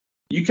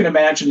 you can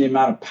imagine the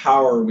amount of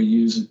power we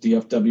use at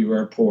DFW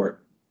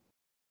Airport.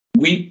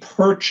 We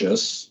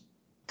purchase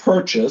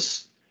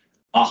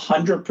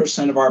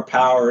 100% of our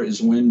power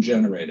is wind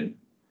generated.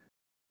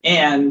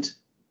 And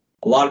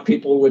a lot of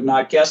people would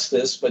not guess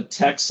this, but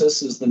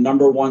Texas is the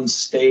number one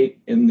state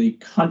in the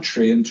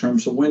country in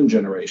terms of wind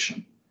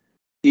generation.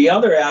 The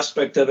other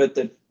aspect of it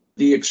that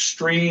the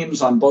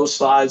extremes on both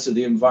sides of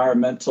the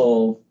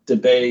environmental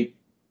debate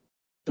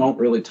don't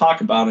really talk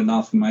about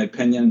enough, in my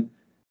opinion,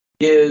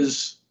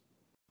 is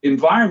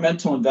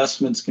environmental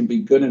investments can be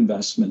good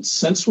investments.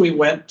 Since we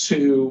went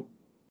to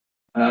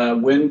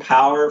wind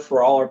power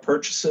for all our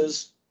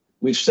purchases,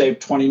 we've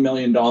saved $20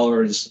 million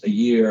a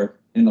year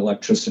in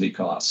electricity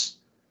costs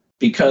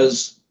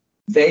because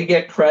they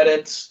get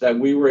credits that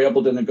we were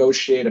able to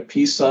negotiate a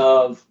piece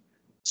of.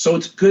 So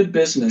it's good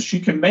business. You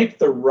can make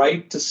the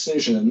right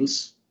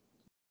decisions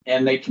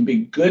and they can be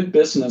good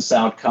business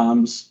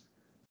outcomes.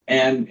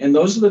 And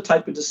those are the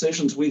type of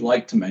decisions we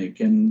like to make.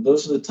 And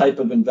those are the type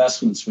of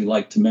investments we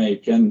like to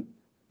make. And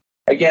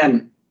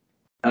again,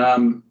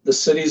 the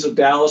cities of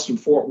Dallas and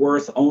Fort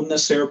Worth own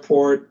this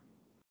airport.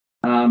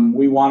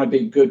 We want to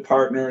be good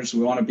partners.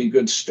 We want to be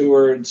good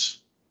stewards.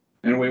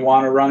 And we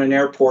want to run an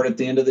airport at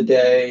the end of the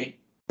day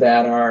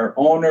that our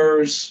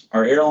owners,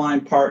 our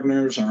airline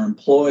partners, our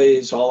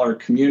employees, all our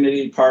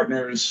community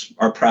partners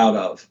are proud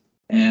of.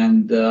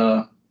 And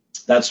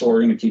that's what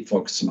we're going to keep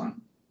focusing on.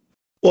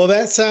 Well,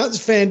 that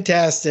sounds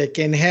fantastic.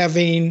 And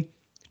having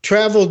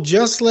traveled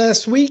just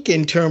last week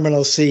in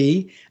Terminal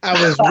C, I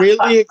was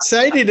really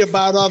excited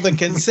about all the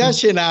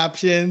concession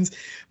options,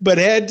 but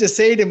had to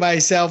say to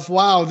myself,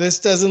 wow, this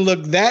doesn't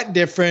look that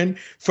different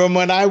from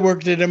when I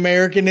worked at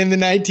American in the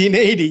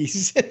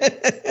 1980s.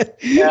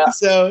 Yeah,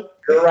 so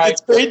you're right. It's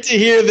great to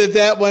hear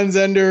that one's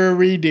under a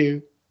redo.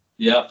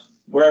 Yep.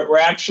 We're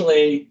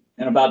actually,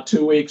 in about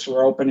 2 weeks,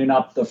 we're opening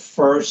up the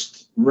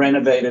first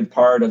renovated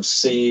part of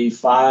C,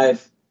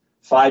 five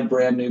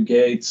brand new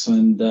gates.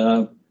 And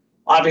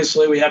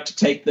obviously we have to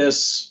take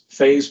this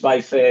phase by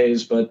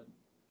phase, but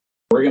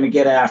we're going to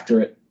get after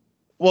it.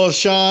 Well,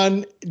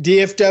 Sean,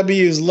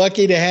 DFW is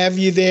lucky to have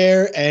you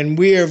there, and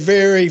we are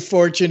very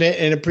fortunate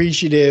and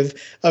appreciative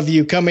of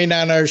you coming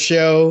on our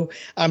show.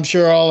 I'm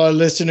sure all our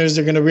listeners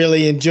are going to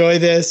really enjoy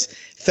this.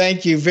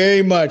 Thank you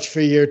very much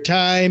for your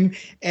time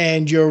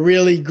and your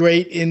really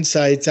great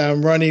insights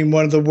on running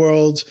one of the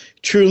world's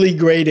truly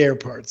great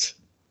airports.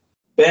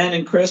 Ben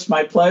and Chris,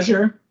 my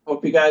pleasure.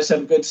 Hope you guys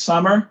have a good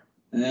summer.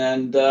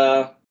 And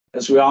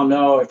as we all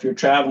know, if you're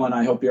traveling,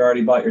 I hope you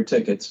already bought your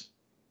tickets.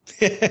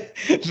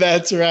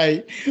 That's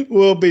right.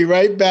 We'll be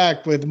right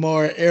back with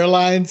more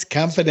Airlines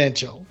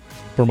Confidential.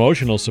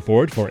 Promotional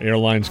support for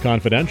Airlines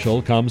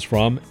Confidential comes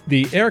from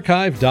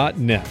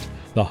thearchive.net,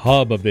 the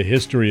hub of the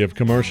history of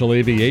commercial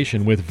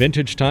aviation with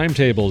vintage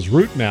timetables,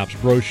 route maps,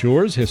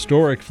 brochures,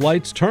 historic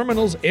flights,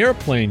 terminals,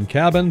 airplane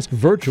cabins,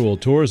 virtual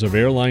tours of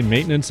airline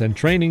maintenance and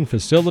training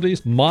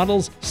facilities,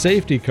 models,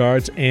 safety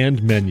cards,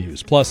 and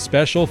menus, plus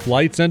special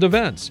flights and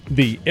events.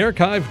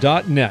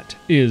 Thearchive.net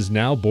is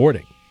now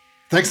boarding.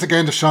 Thanks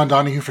again to Sean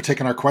Donahue for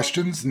taking our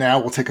questions. Now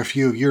we'll take a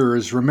few of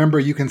yours. Remember,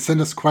 you can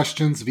send us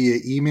questions via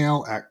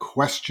email at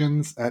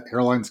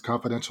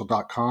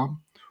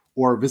questions@airlinesconfidential.com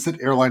or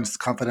visit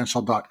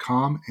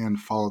airlinesconfidential.com and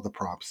follow the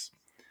prompts.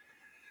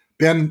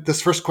 Ben,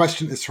 this first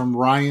question is from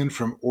Ryan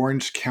from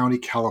Orange County,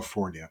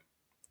 California.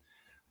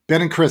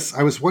 Ben and Chris,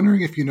 I was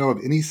wondering if you know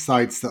of any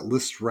sites that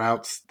list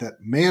routes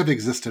that may have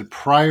existed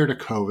prior to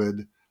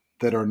COVID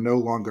that are no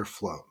longer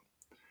flown.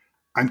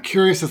 I'm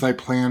curious as I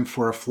plan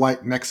for a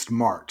flight next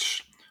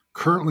March.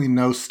 Currently,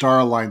 no Star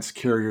Alliance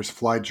carriers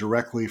fly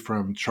directly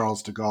from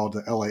Charles de Gaulle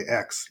to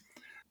LAX,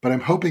 but I'm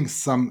hoping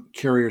some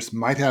carriers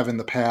might have in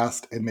the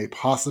past and may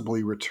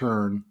possibly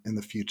return in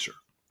the future.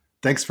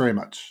 Thanks very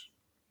much.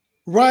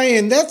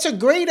 Ryan, that's a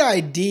great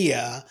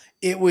idea.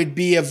 It would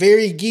be a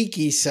very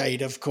geeky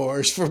site, of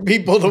course, for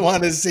people to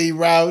want to see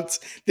routes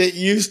that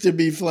used to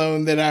be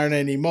flown that aren't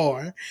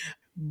anymore.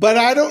 But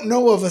I don't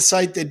know of a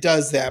site that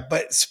does that.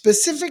 But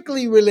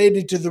specifically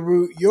related to the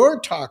route you're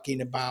talking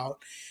about,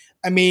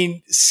 I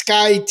mean,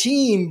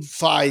 SkyTeam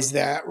flies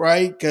that,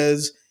 right?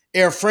 Because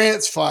Air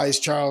France flies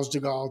Charles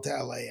de Gaulle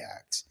to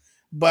LAX,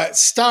 but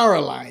Star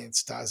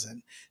Alliance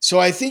doesn't. So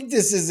I think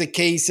this is a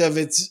case of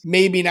it's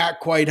maybe not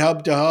quite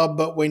hub to hub,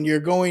 but when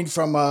you're going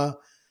from a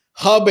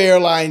hub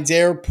airlines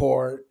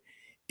airport,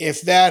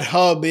 if that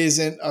hub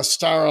isn't a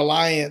Star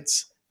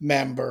Alliance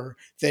member,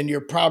 then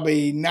you're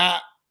probably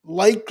not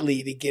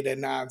likely to get a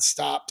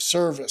nonstop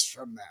service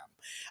from them.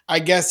 I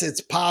guess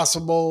it's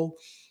possible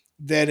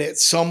that at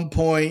some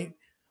point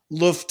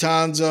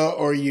Lufthansa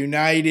or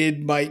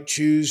United might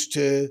choose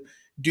to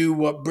do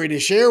what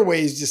British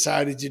Airways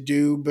decided to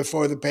do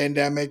before the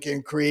pandemic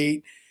and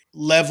create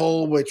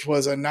Level, which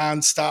was a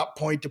nonstop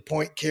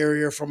point-to-point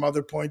carrier from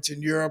other points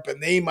in Europe,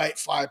 and they might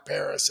fly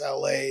Paris,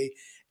 LA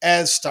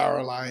as Star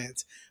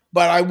Alliance.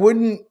 But I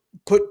wouldn't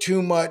put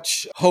too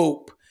much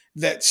hope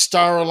that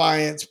Star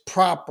Alliance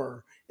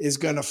proper is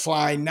going to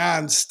fly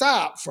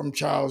nonstop from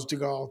Charles de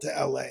Gaulle to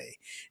LA.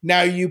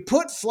 Now, you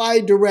put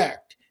Fly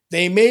Direct,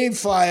 they may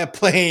fly a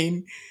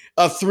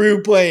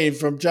through plane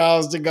from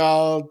Charles de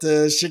Gaulle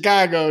to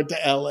Chicago to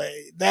LA.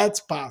 That's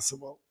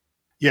possible.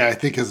 Yeah, I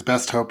think his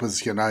best hope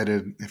is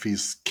United if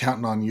he's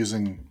counting on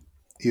using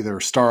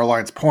either Star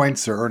Alliance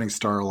points or earning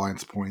Star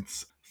Alliance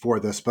points for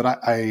this. But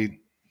I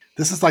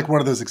this is like one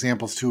of those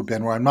examples too,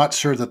 Ben, where I'm not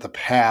sure that the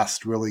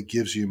past really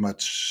gives you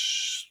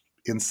much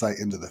insight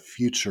into the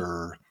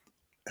future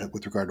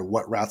with regard to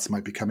what routes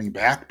might be coming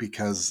back,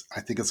 because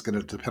I think it's going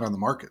to depend on the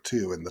market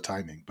too and the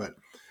timing. But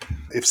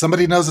if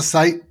somebody knows a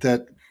site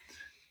that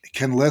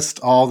can list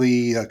all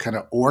the kind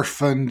of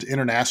orphaned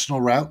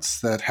international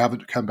routes that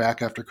haven't come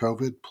back after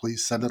COVID,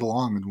 please send it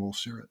along and we'll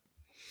share it.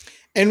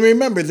 And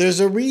remember, there's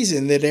a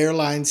reason that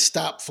airlines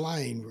stop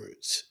flying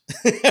routes.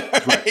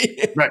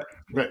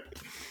 Right.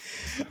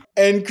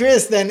 And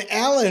Chris, then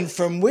Alan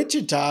from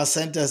Wichita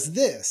sent us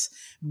this.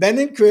 Ben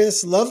and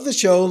Chris, love the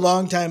show,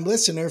 longtime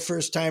listener,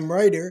 first-time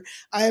writer.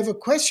 I have a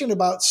question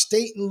about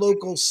state and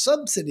local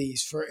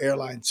subsidies for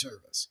airline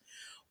service.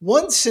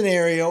 One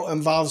scenario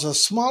involves a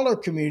smaller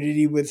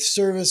community with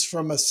service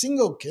from a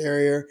single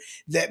carrier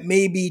that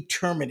may be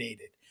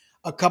terminated.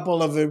 A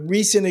couple of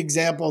recent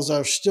examples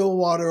are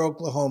Stillwater,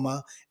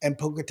 Oklahoma, and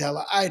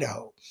Pocatello,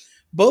 Idaho.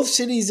 Both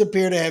cities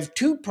appear to have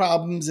two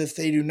problems if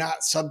they do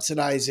not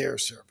subsidize air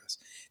service: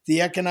 the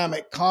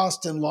economic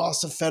cost and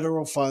loss of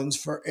federal funds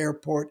for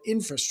airport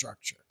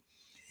infrastructure.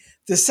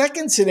 The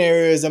second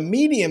scenario is a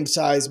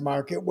medium-sized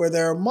market where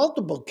there are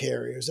multiple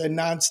carriers and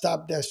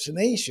nonstop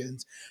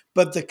destinations,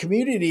 but the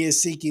community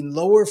is seeking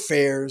lower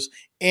fares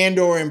and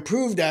or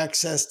improved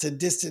access to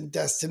distant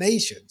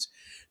destinations.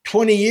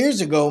 20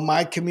 years ago,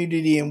 my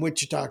community in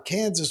Wichita,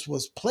 Kansas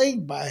was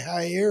plagued by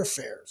high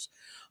airfares.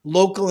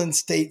 Local and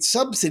state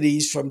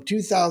subsidies from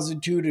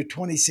 2002 to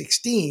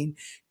 2016,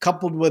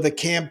 coupled with a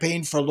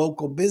campaign for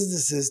local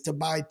businesses to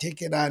buy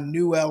ticket on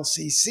new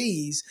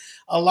LCCs,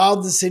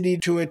 allowed the city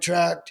to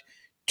attract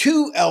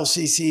 2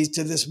 LCCs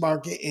to this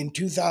market in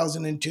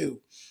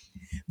 2002.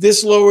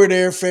 This lowered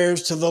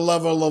airfares to the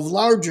level of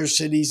larger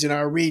cities in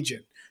our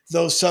region.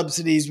 Those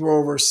subsidies were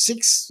over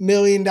 $6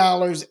 million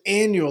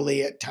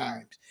annually at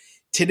times.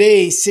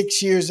 Today,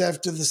 6 years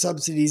after the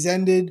subsidies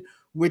ended,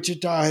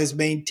 Wichita has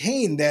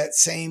maintained that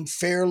same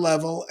fare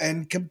level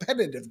and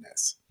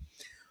competitiveness.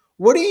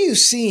 What are you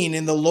seeing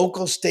in the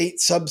local state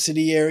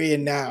subsidy area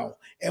now,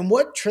 and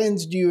what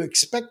trends do you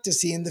expect to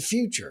see in the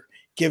future,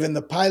 given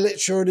the pilot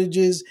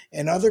shortages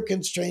and other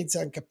constraints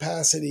on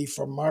capacity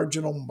for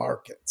marginal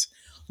markets?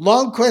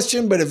 Long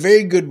question, but a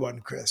very good one,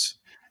 Chris.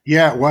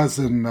 Yeah, it was.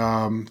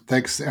 And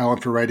thanks,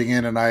 Alan, for writing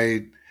in. And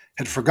I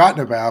had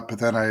forgotten about, but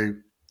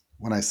then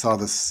when I saw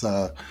this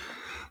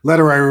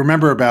letter, I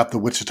remember about the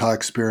Wichita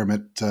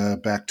experiment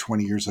back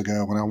 20 years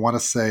ago. And I want to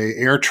say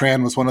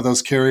AirTran was one of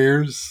those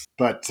carriers,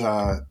 but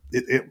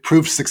it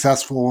proved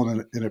successful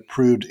and it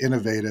proved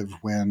innovative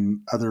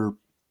when other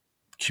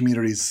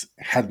communities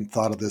hadn't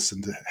thought of this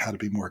and had to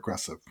be more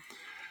aggressive.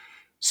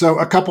 So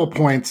a couple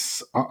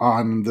points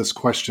on this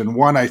question.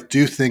 One, I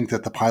do think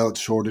that the pilot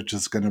shortage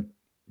is going to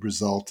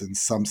result in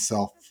some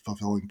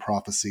self-fulfilling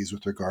prophecies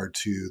with regard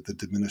to the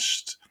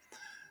diminished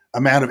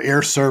amount of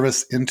air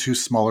service into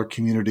smaller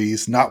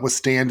communities,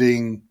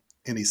 notwithstanding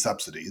any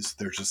subsidies.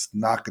 There's just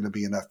not going to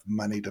be enough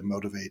money to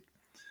motivate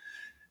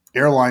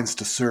airlines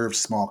to serve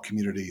small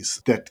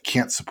communities that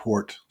can't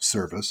support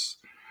service.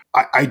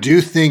 I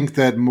do think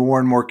that more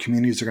and more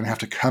communities are going to have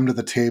to come to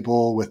the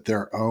table with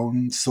their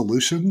own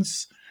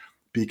solutions,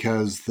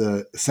 because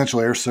the Essential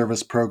Air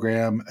Service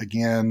program,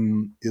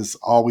 again, is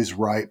always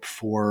ripe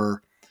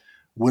for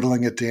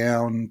whittling it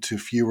down to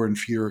fewer and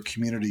fewer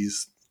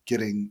communities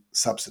getting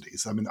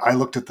subsidies. I mean, I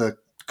looked at the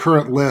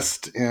current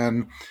list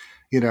and,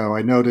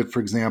 I noted, for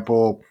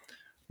example,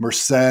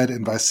 Merced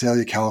and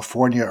Visalia,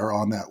 California are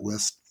on that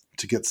list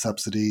to get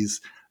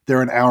subsidies.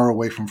 They're an hour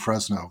away from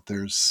Fresno.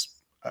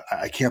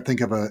 I can't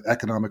think of an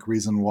economic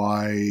reason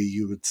why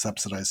you would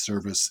subsidize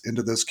service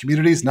into those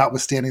communities,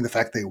 notwithstanding the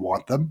fact they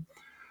want them.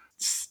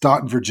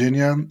 Staunton,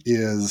 Virginia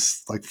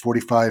is like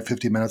 45,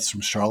 50 minutes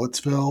from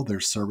Charlottesville.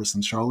 There's service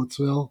in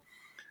Charlottesville.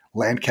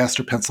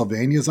 Lancaster,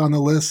 Pennsylvania is on the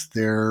list.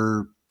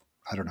 They're,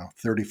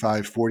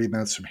 35, 40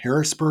 minutes from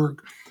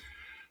Harrisburg.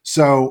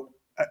 So,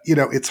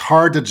 it's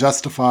hard to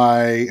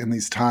justify in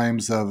these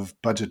times of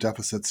budget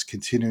deficits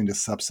continuing to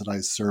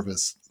subsidize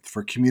service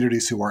for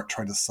communities who aren't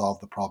trying to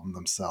solve the problem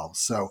themselves.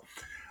 So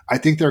I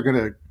think there are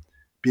going to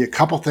be a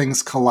couple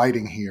things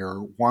colliding here.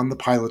 One, the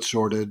pilot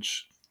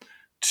shortage.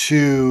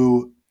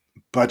 Two,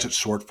 budget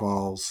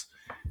shortfalls.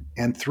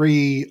 And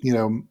three,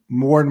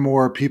 more and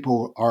more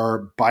people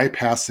are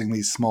bypassing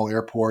these small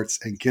airports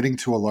and getting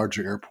to a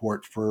larger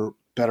airport for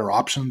better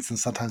options and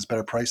sometimes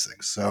better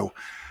pricing. So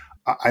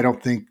I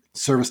don't think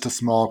service to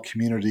small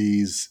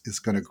communities is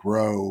going to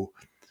grow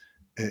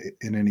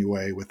in any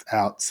way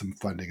without some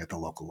funding at the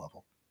local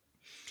level.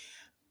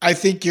 I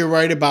think you're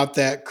right about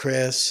that,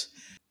 Chris.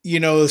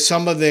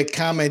 Some of the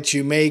comments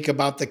you make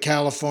about the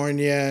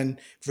California and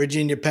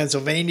Virginia,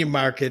 Pennsylvania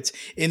markets,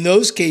 in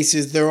those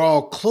cases, they're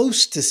all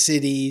close to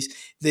cities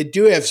that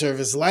do have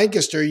service.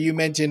 Lancaster, you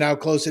mentioned how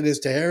close it is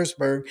to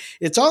Harrisburg.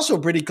 It's also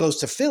pretty close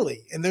to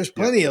Philly, and there's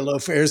plenty of low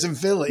fares in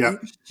Philly.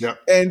 Yeah.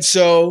 And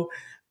so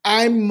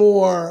I'm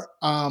more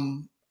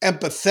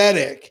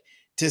empathetic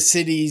to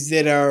cities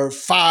that are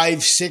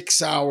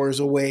 5-6 hours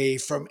away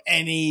from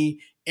any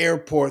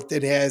airport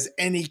that has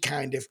any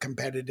kind of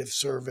competitive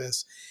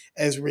service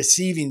as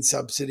receiving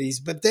subsidies.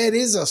 But that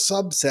is a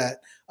subset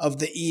of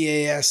the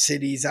EAS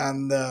cities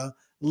on the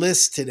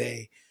list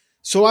today.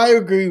 So I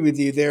agree with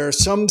you. There are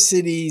some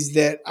cities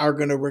that are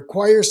going to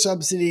require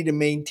subsidy to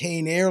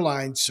maintain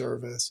airline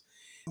service.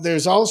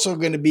 There's also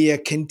going to be a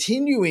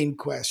continuing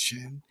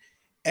question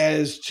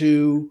as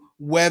to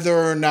whether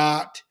or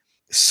not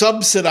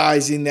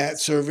subsidizing that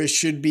service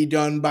should be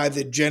done by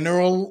the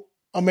general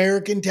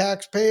American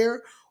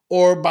taxpayer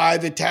or by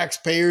the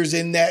taxpayers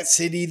in that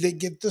city that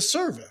get the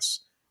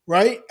service,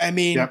 right? I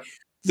mean,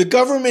 The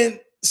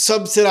government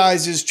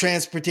subsidizes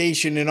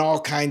transportation in all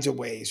kinds of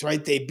ways,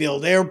 right? They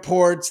build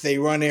airports, they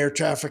run air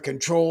traffic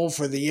control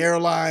for the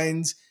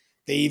airlines.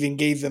 They even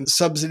gave them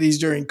subsidies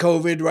during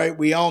COVID, right?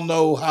 We all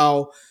know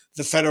how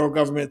the federal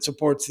government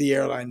supports the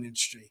airline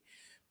industry.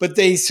 But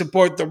they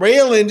support the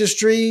rail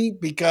industry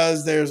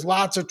because there's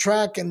lots of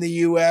track in the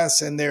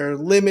US and there are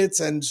limits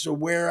and so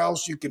where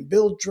else you can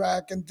build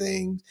track and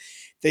things.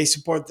 They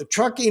support the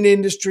trucking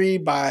industry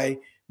by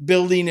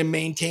building and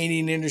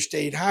maintaining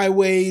interstate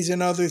highways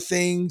and other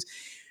things.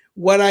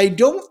 What I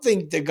don't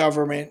think the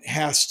government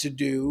has to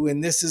do,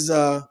 and this is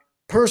a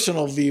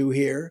personal view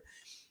here,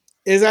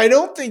 is I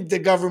don't think the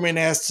government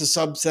has to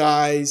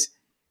subsidize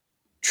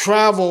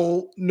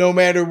travel no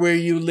matter where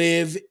you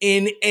live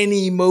in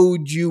any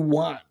mode you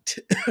want,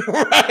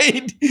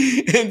 right?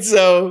 And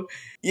so,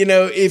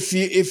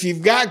 if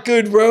you've got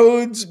good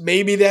roads,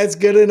 maybe that's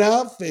good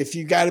enough. If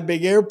you got a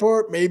big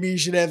airport, maybe you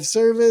should have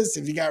service.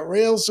 If you got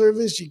rail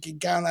service, you can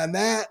count on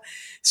that.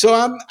 So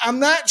I'm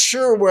not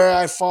sure where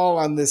I fall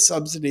on this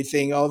subsidy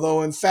thing,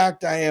 although in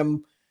fact I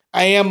am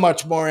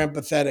much more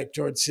empathetic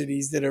towards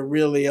cities that are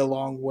really a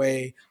long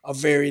way, a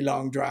very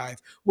long drive.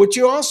 What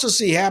you also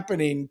see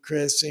happening,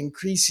 Chris,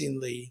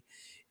 increasingly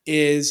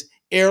is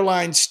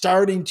airlines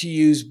starting to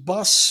use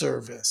bus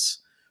service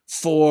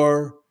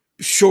for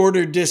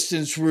shorter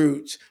distance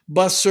routes,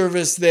 bus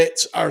service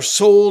that are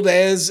sold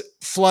as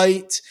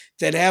flights,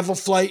 that have a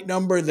flight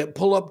number, that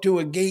pull up to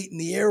a gate in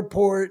the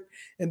airport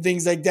and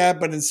things like that.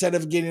 But instead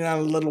of getting on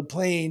a little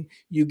plane,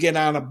 you get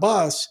on a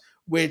bus,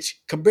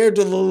 which compared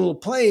to the little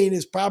plane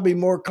is probably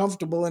more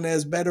comfortable and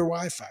has better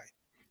Wi-Fi.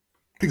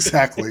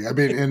 Exactly. I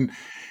mean, and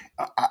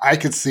I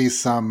could see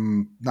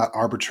some, not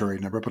arbitrary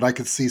number, but I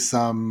could see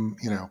some,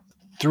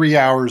 3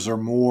 hours or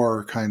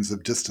more kinds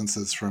of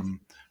distances from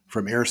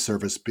air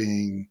service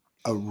being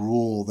a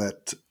rule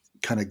that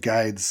kind of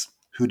guides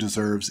who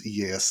deserves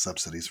EAS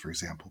subsidies, for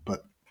example.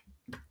 But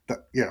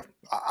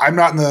I'm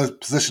not in the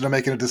position of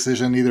making a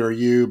decision, neither are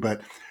you,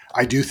 but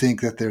I do think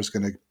that there's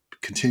going to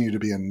continue to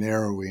be a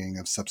narrowing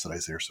of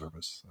subsidized air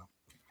service. So.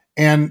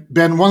 And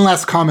Ben, one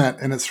last comment,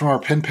 and it's from our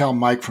pen pal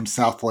Mike from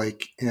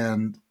Southlake.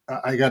 And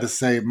I got to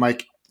say,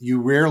 Mike, you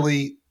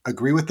rarely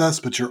agree with us,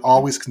 but you're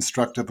always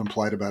constructive and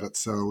polite about it.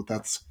 So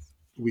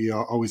we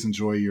always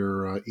enjoy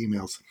your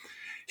emails.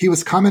 He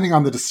was commenting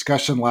on the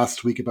discussion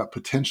last week about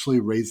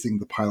potentially raising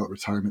the pilot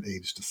retirement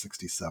age to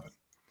 67.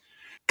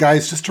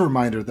 Guys, just a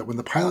reminder that when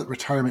the pilot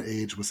retirement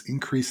age was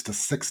increased to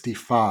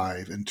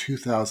 65 in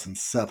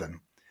 2007,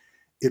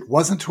 it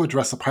wasn't to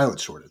address a pilot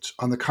shortage.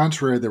 On the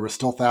contrary, there were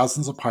still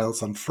thousands of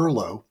pilots on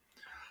furlough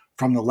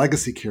from the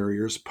legacy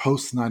carriers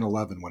post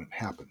 9/11 when it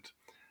happened.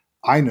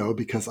 I know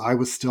because I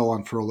was still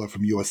on furlough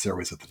from U.S.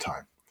 Airways at the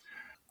time.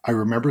 I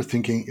remember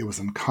thinking it was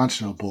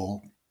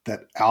unconscionable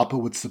that ALPA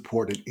would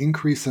support an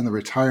increase in the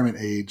retirement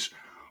age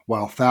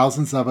while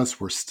thousands of us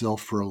were still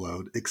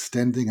furloughed,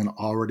 extending an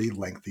already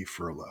lengthy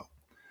furlough.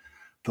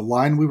 The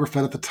line we were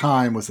fed at the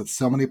time was that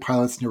so many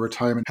pilots near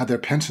retirement had their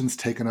pensions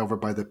taken over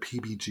by the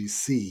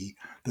PBGC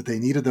that they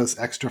needed those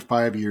extra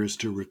 5 years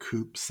to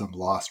recoup some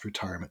lost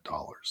retirement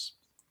dollars.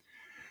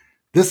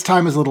 This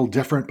time is a little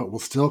different, but will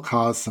still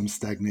cause some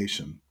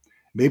stagnation.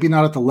 Maybe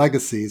not at the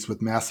legacies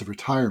with massive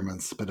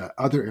retirements, but at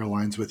other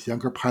airlines with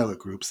younger pilot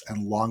groups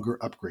and longer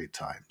upgrade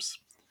times.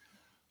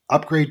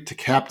 Upgrade to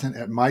captain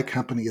at my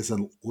company is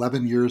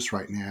 11 years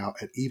right now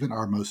at even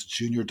our most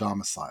junior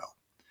domicile.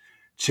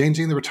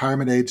 Changing the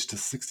retirement age to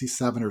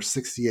 67 or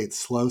 68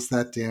 slows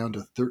that down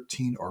to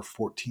 13 or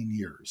 14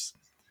 years.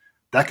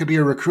 That could be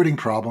a recruiting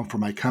problem for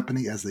my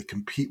company as they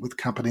compete with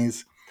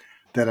companies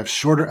that have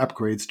shorter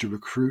upgrades to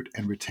recruit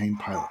and retain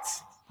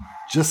pilots.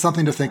 Just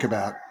something to think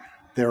about.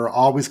 there are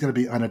always going to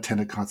be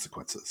unintended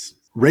consequences.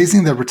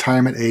 Raising the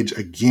retirement age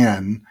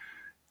again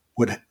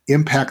would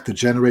impact the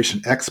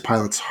Generation X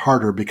pilots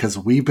harder because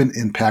we've been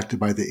impacted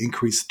by the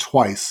increase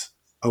twice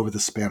over the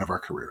span of our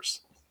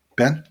careers.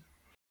 Ben?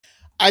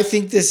 I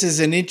think this is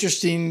an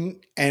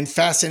interesting and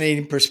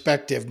fascinating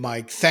perspective,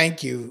 Mike.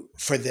 Thank you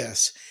for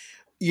this.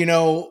 You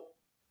know,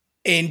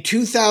 in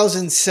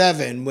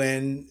 2007,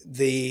 when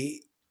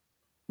the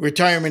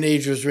retirement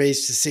age was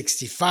raised to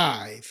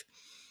 65,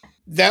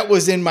 that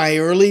was in my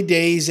early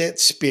days at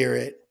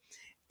Spirit.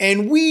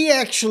 And we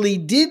actually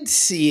did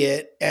see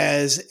it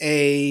as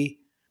a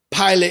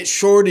pilot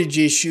shortage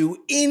issue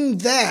in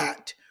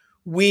that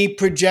we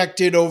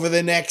projected over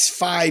the next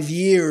 5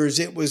 years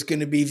it was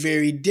going to be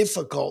very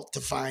difficult to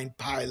find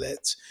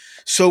pilots.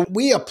 So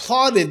we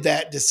applauded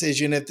that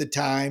decision at the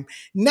time,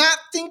 not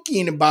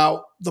thinking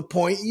about the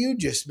point you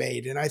just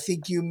made. And I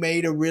think you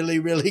made a really,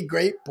 really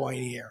great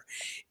point here.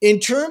 In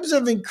terms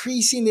of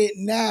increasing it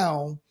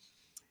now,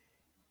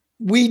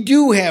 we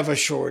do have a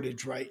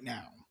shortage right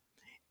now.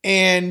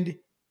 And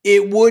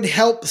it would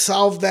help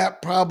solve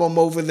that problem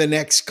over the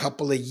next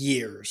couple of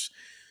years.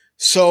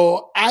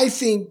 So I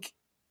think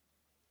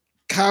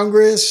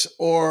Congress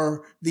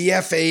or the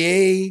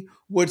FAA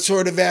would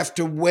sort of have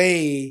to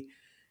weigh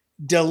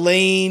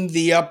delaying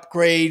the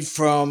upgrade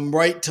from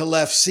right to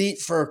left seat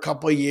for a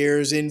couple of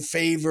years in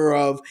favor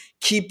of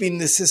keeping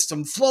the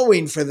system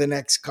flowing for the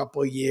next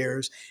couple of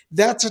years.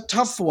 That's a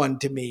tough one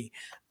to me.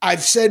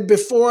 I've said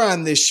before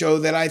on this show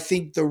that I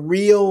think the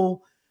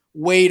real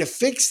way to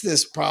fix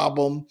this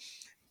problem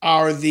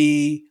are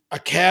the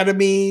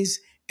academies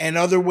and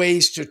other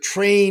ways to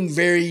train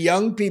very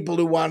young people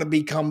who want to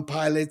become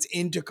pilots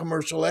into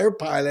commercial air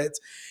pilots.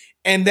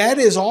 And that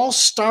is all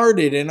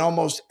started in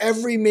almost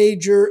every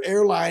major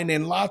airline,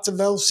 and lots of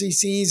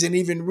LCCs and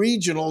even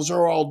regionals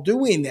are all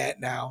doing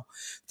that now.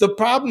 The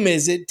problem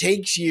is it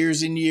takes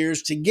years and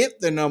years to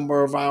get the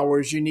number of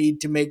hours you need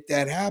to make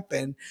that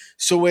happen.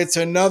 So it's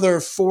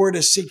another 4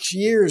 to 6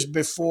 years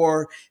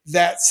before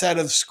that set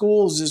of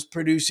schools is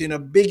producing a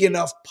big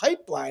enough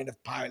pipeline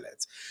of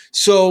pilots.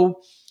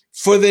 So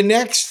for the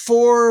next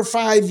 4 or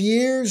 5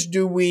 years,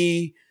 do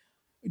we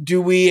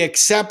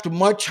accept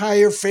much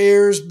higher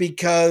fares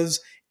because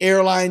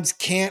airlines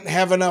can't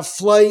have enough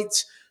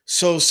flights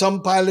so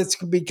some pilots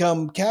can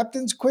become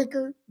captains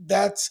quicker?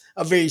 That's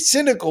a very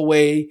cynical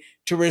way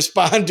to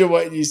respond to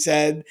what you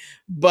said.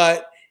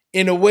 But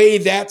in a way,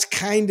 that's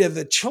kind of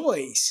the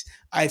choice,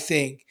 I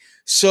think.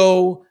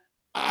 So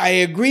I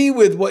agree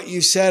with what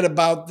you said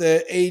about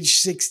the age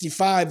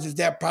 65,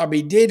 that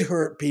probably did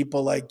hurt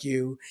people like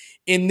you.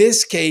 In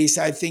this case,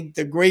 I think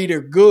the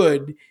greater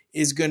good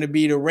is going to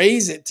be to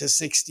raise it to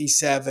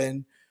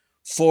 67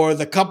 for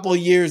the couple of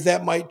years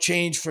that might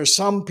change for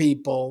some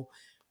people.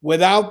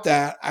 Without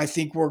that, I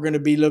think we're going to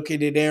be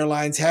looking at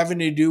airlines having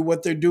to do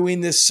what they're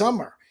doing this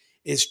summer,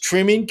 is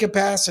trimming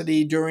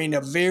capacity during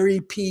a very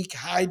peak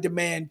high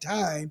demand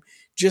time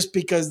just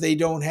because they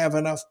don't have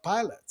enough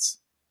pilots.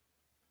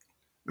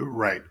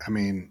 Right. I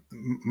mean,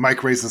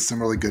 Mike raises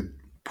some really good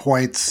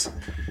points.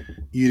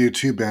 You do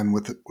too, Ben,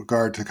 with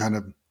regard to kind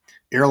of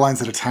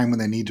airlines at a time when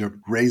they need to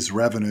raise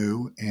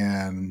revenue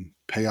and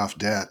pay off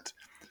debt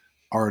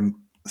are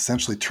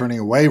essentially turning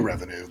away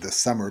revenue this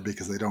summer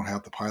because they don't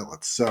have the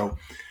pilots. So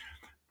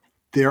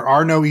there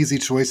are no easy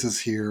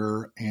choices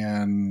here,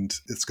 and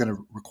it's going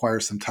to require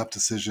some tough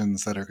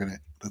decisions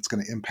that's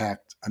going to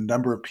impact a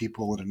number of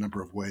people in a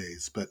number of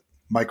ways. But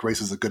Mike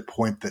raises a good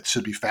point that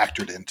should be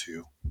factored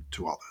into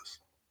all this.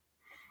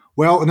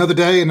 Well, another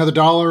day, another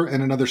dollar,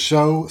 and another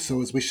show.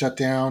 So as we shut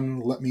down,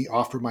 let me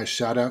offer my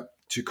shout out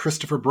to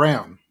Christopher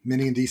Brown.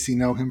 Many in DC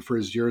know him for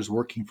his years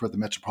working for the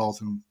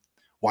Metropolitan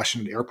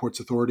Washington Airports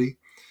Authority,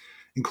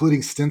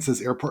 including stints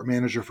as airport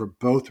manager for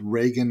both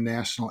Reagan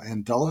National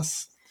and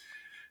Dulles.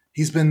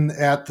 He's been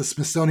at the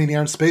Smithsonian Air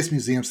and Space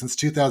Museum since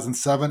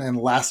 2007, and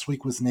last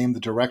week was named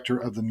the director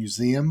of the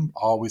museum,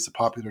 always a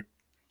popular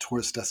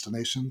tourist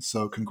destination.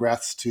 So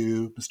congrats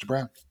to Mr.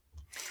 Brown.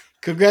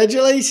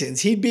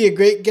 Congratulations. He'd be a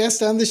great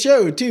guest on the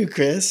show too,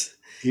 Chris.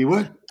 He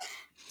would.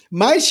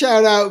 My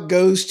shout out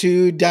goes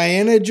to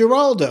Diana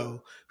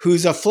Giraldo,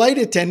 who's a flight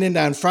attendant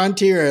on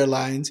Frontier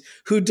Airlines,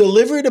 who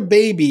delivered a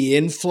baby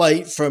in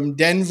flight from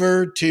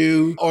Denver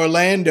to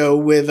Orlando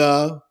with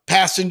a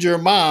passenger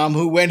mom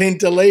who went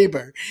into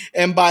labor.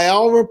 And by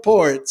all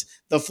reports,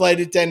 the flight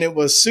attendant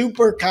was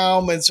super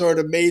calm and sort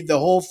of made the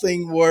whole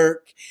thing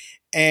work.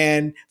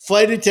 And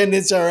flight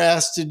attendants are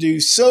asked to do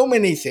so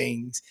many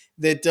things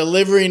that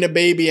delivering a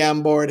baby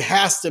on board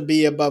has to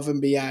be above and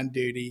beyond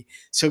duty.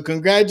 So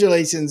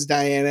congratulations,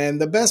 Diana.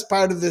 And the best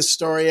part of this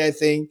story, I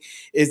think,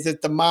 is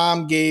that the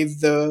mom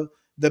gave the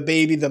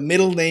baby the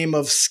middle name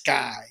of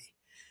Sky.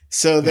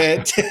 So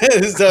that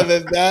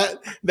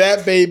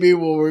that baby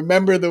will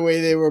remember the way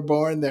they were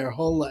born their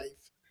whole life.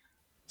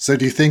 So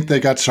do you think they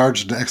got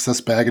charged an excess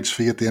baggage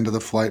fee at the end of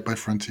the flight by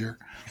Frontier?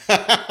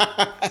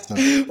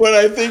 What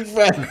I think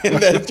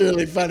that's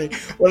really funny.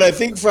 What I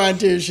think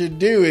Frontier should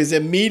do is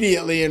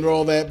immediately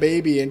enroll that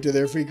baby into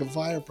their frequent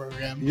flyer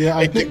program. Yeah,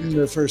 I think give them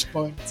their first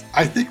points.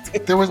 I think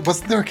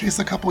wasn't there a case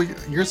a couple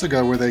years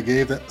ago where they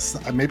gave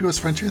that, maybe it was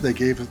Frontier, they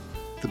gave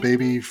the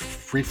baby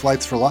free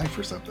flights for life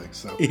or something.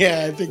 So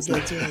yeah, I think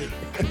that's right.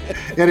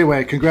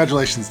 Anyway,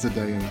 congratulations to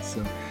Diana.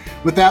 So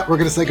with that, we're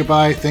going to say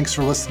goodbye. Thanks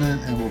for listening,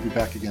 and we'll be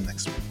back again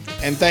next week.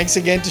 And thanks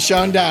again to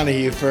Sean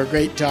Donahue for a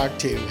great talk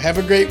too. Have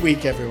a great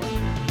week, everyone.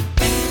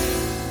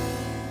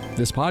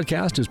 This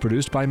podcast is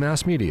produced by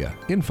Mass Media.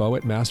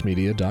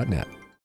 Info@massmedia.net.